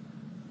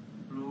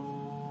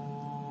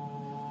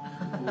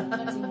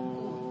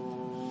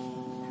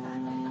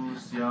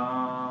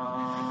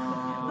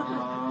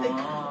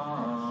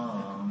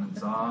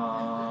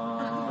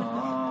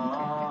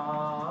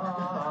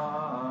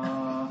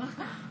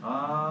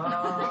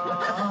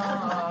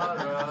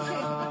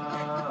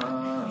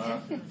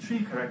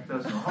 three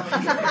characters, no? How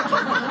many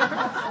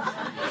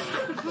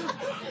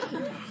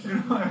you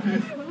know what I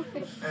mean?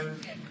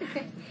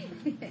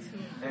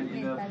 And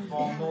in a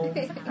formal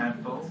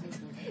temple,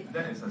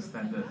 that is a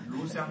standard. Lu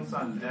Xiang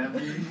San,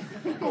 every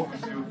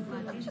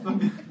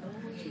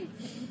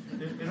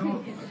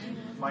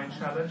my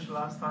challenge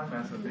last time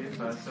as a lay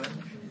person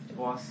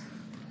was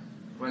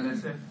when I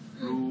said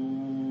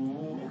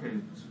Lu, okay,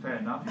 fair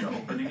enough, you're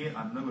opening it,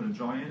 I'm not going to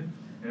join,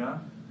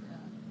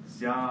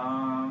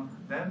 Xiang,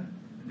 then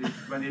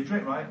when they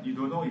drag, right, you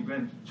don't know, you go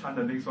and chant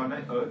the next one,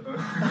 then,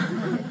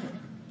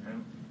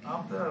 and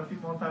after a few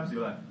more times,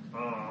 you're like,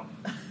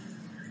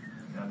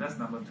 that's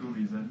number two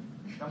reason.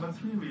 Number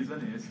three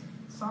reason is,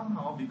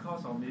 somehow,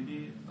 because of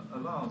maybe a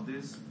lot of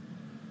this,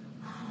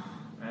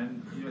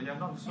 and you're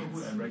not so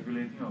good at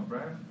regulating your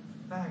breath,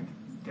 then I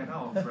get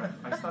out of breath.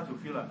 I start to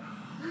feel like,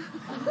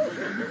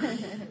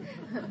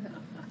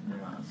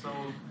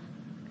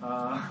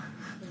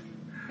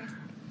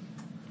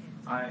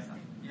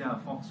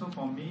 so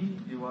for me,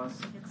 it was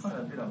quite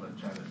a bit of a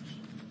challenge.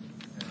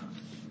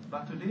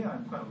 But today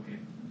I'm quite okay.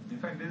 In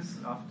fact, this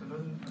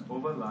afternoon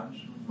over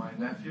lunch, my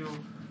nephew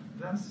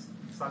just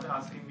started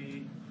asking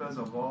me, first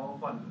of all,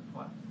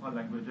 what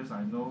languages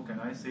I know. Can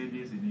I say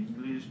this in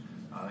English,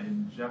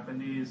 in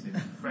Japanese, in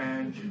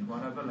French, in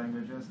whatever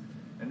languages?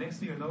 And next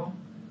thing you know,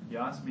 he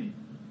asked me,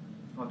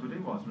 Well, today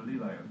was really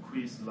like a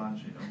quiz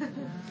lunch, you know.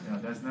 Yeah,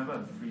 there's never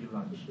a free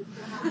lunch.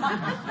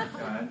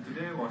 Yeah, and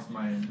today was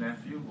my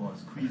nephew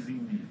was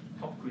quizzing me,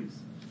 pop quiz,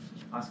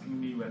 asking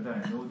me whether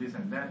I know this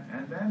and that.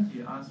 And then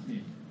he asked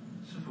me,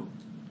 师傅,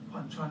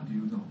 what Chan do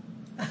you know?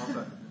 I was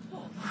like,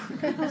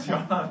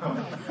 jialat, no.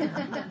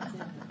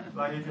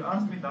 Like if you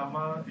ask me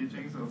Dharma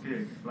teachings,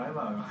 okay, 来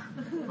了.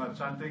 But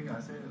chanting, I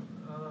say,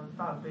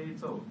 大悲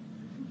咒,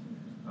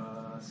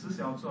 十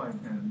小咒, I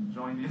can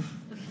join in.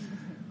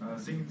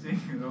 心经,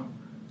 you know.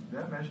 Did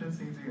I mention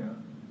心经?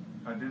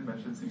 I didn't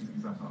mention 心经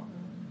somehow.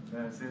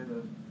 Then I said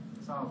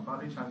some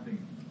body chanting.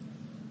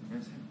 And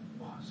I said,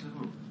 wow, 师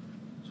父,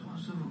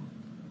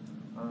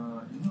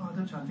 you know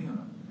other chanting or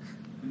not?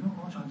 You know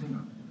all chanting?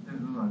 Then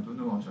no, I don't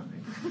know all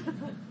chanting.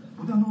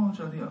 Buddha know all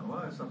chanting?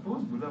 Well, I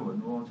suppose Buddha would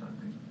know all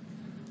chanting.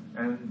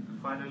 And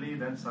finally,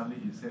 then suddenly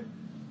he said,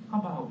 how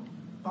about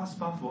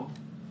Paspa-Fo?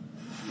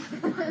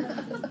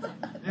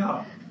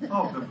 Yeah,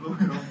 out of the blue,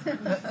 you know.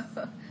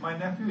 My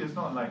nephew is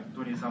not like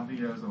 20-something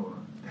years old,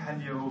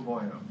 10-year-old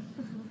boy. You know.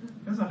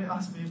 Then suddenly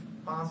asked me,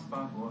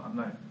 Paspa-Fo? I'm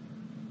like,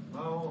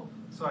 well,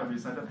 so I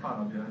recited part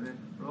of it. I said,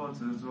 若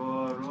执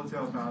着, 若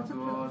教打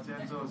着,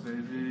 见作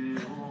随机,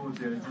 无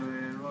解罪,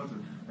 若执.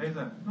 And he's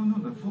like, no,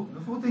 the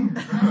full thing.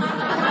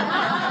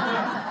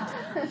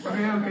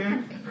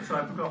 Okay. So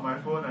I took out my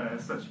phone and I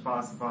searched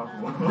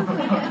Paspa-Fo.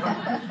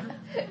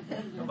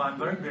 But I'm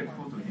very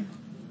grateful to him.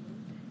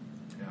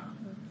 Yeah.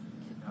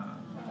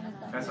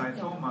 As I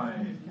told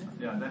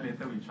then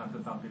later we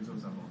chanted Tapezo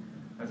some more.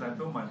 As I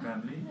told my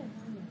family,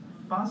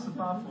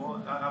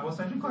 Paspa-Fo, I was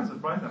actually quite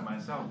surprised at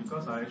myself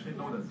because I actually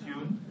know the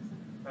tune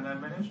and I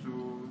managed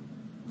to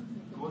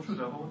go through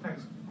the whole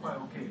text quite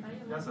okay.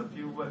 There's a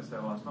few words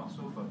that was not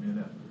so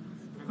familiar.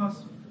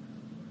 Because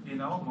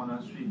in our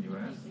monastery in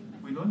US,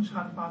 we don't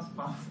chant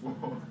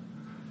Paspa-Fo.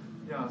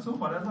 Yeah, so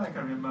whatever I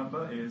can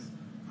remember is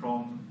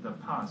from the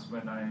past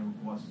when I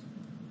was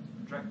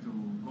dragged to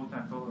Go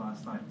Temple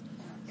last night.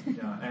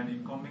 Yeah, and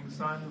in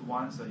Gomingsan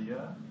once a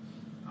year,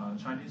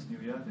 Chinese New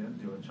Year, then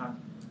they will chant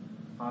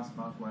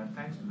Paspa-Fo, and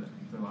thanks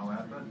to our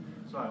effort,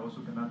 so I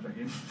also cannot drag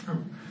in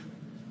too.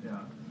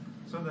 Yeah.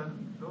 So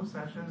then those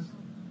sessions,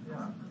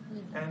 yeah.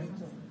 And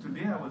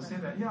today I would say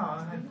that, yeah,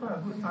 I had quite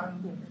a good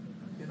time,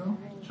 you know,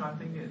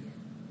 chanting it.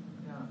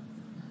 Yeah.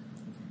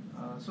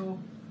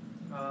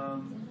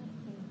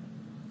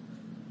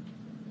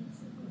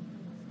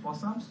 For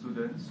some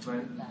students,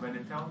 when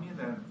they tell me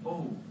that,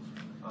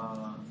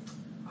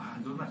 I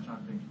don't like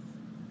chanting,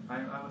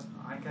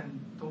 I can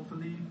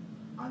totally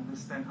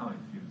understand how it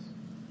feels.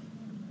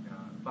 Yeah.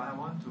 But I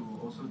want to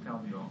also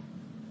tell you all,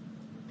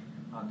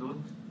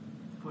 don't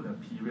put a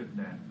period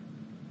there.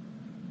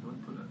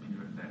 Don't put a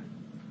period there.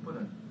 Put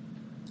a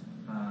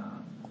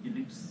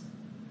ellipse.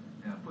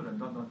 Yeah, put a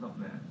dot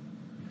there.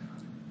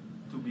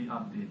 Yeah. To be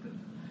updated.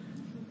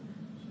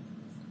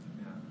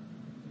 Yeah.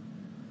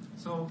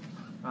 So,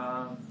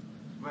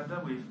 whether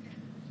with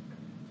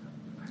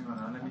hang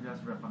on, let me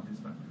just wrap up this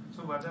part.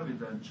 So whether with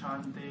the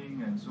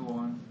chanting and so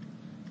on,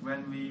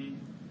 when we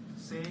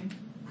say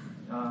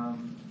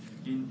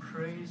in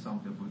praise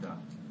of the Buddha,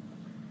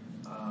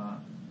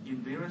 in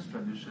various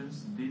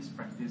traditions, this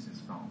practice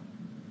is found,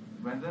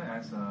 whether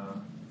as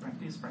a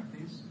practice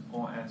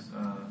or as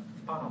a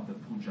part of the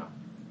puja.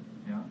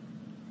 Yeah.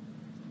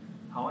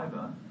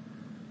 However,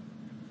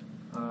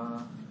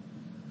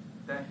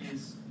 there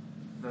is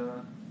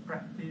the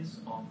practice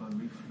of a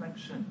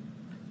reflection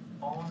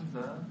on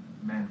the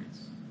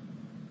merits.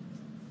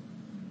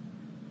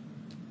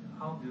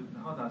 How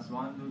does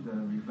one do the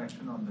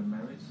reflection on the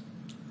merits?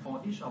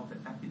 For each of the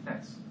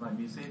epithets, like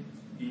we say,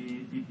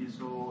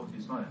 so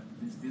it's not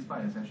this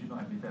part is actually not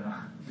epithet.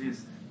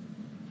 This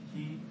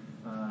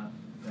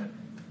that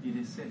it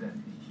is said that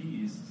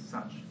he is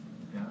such.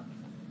 Yeah,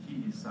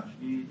 he is such.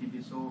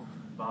 So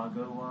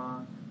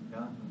Bhagavan,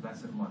 yeah, the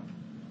blessed one.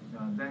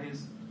 There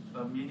is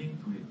a meaning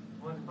to it.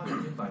 What do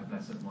you mean by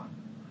blessed one?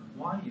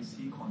 Why is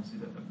he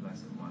considered the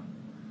blessed one?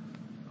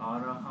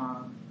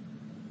 Arahant.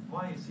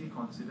 Why is he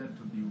considered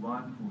to be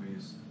one who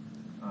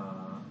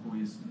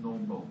is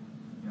noble?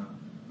 Yeah,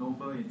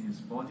 noble in his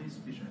body,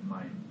 speech, and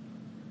mind.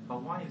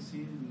 But why is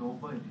he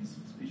noble in his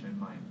speech and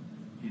mind?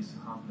 He's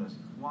harmless.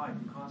 Why?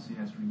 Because he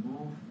has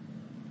removed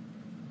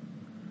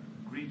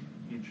greed,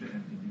 hatred,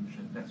 and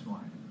delusion. That's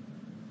why.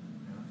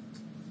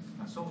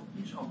 Yeah. So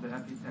each of the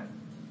epithet,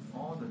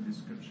 all the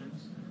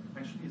descriptions,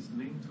 actually is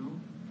linked to,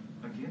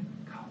 again,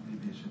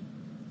 cultivation.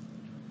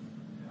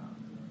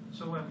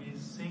 So when we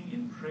sing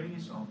in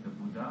praise of the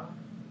Buddha,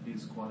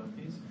 his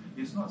qualities,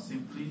 it's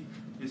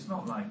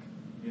not like,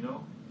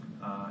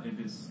 if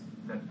it's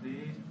that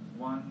day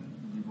one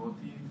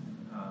devotee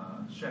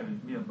shared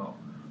with me about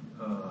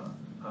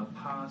her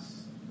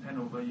past 10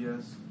 over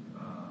years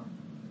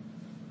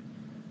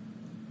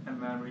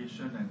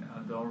admiration and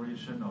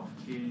adoration of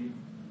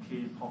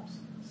K-pop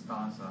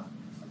stars.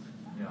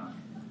 Yeah.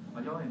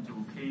 Are you all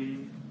into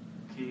K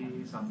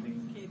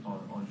something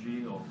or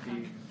J or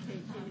K?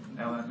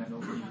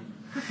 LMNOP.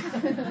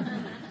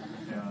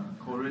 Yeah,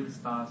 Korean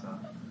stars.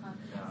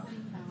 Yeah.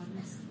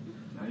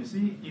 You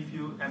see, if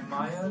you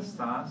admire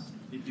stars,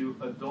 if you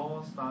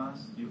adore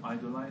stars, you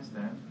idolize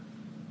them,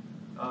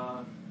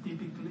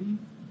 typically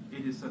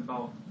it is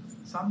about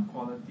some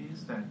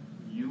qualities that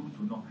you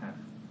do not have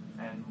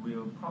and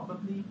will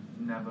probably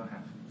never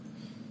have.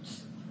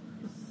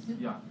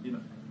 Yeah,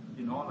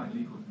 in all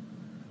likelihood.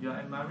 You are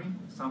admiring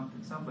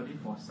somebody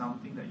for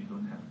something that you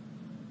don't have.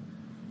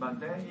 But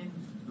therein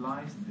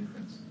lies the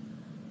difference.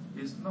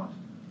 It's not,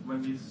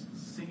 when we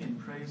sing in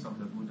praise of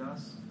the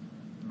Buddha's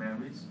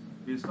merits,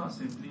 it's not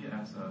simply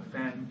as a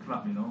fan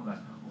club, like,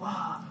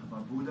 wow,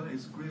 Buddha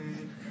is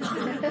great.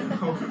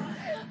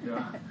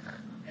 Yeah,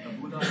 the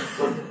Buddha is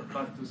great.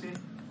 But to say,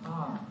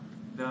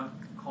 the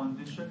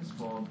conditions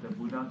for the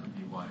Buddha to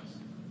be wise.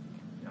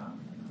 Yeah.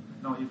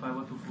 Now, if I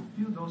were to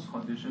fulfill those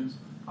conditions,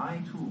 I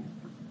too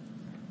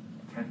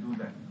can do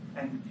that.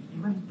 And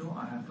even though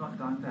I have not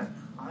done that,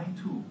 I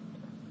too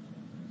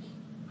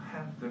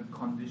have the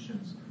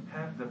conditions,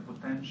 have the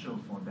potential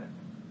for that.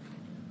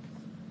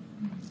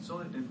 So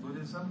in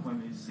Buddhism,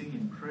 when we sing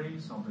in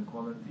praise of the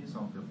qualities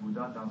of the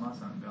Buddha, Dhamma,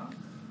 Sangha,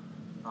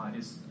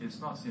 it's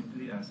not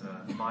simply as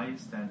a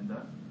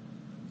bystander,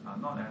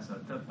 not as a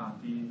third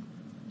party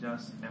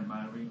just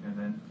admiring and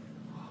then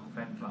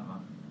fan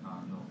club.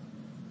 No.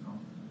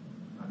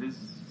 This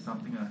is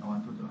something I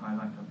wanted to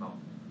highlight about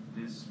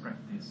this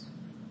practice.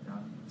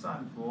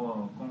 赞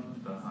佛功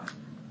德海。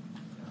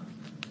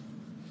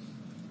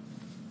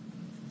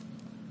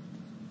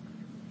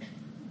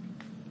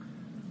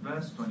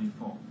Verse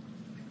 24.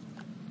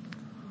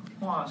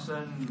 化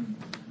身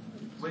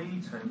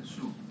微尘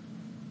数，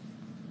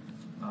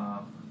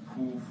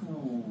普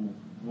覆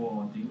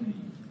我顶礼，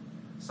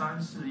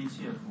三世一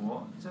切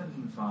佛，正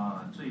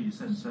法最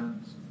甚深。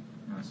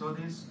So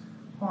this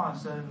化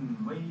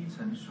身微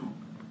尘数。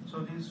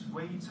So this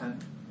微尘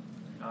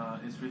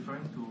is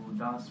referring to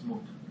Das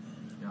Mut.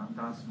 Yeah,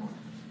 Das Mut.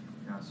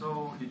 Yeah.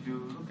 So if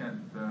you look at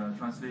the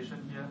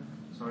translation here,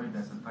 sorry,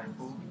 there's a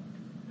typo.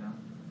 Yeah,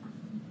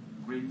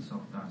 grains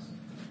of dust.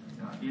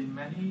 Yeah. In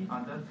many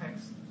other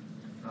texts,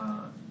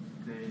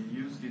 they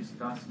use this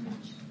dust mut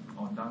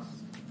or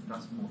dust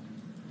mut.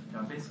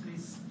 Yeah, basically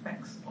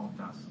specks of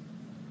dust.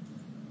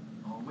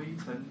 Or 微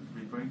尘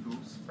referring to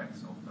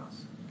specks of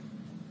dust.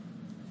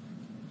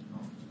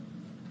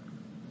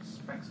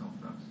 Specks of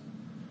dust.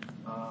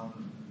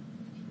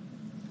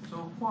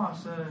 So 化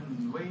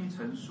身微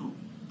尘数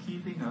key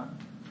thing,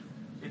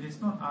 it is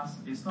not us.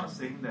 It's not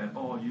saying that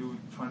you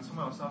transform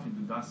yourself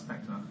into dust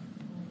specks.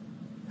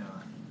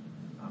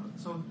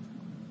 So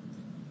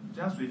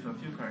just with a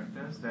few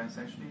characters, there's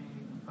actually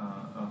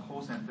a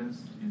whole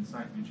sentence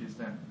inside, which is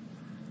that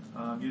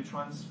you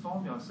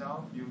transform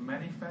yourself, you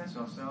manifest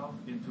yourself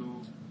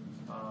into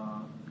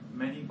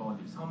many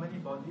bodies. How many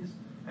bodies?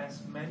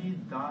 As many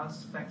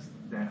dust specks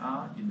there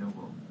are in the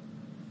world.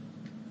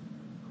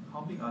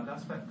 How big are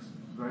dust specks?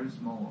 Very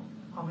small.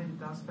 How many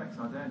dust specks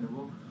are there in the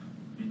world?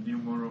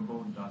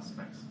 Innumerable dust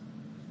specks.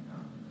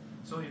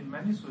 So in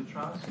many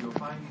sutras, you'll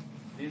find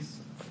this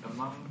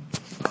among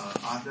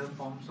other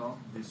forms of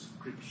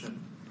description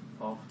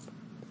of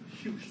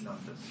huge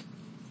numbers.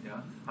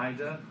 Yeah,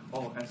 either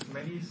as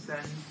many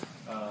sand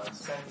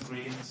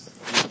grains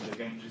in the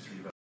Ganges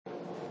River.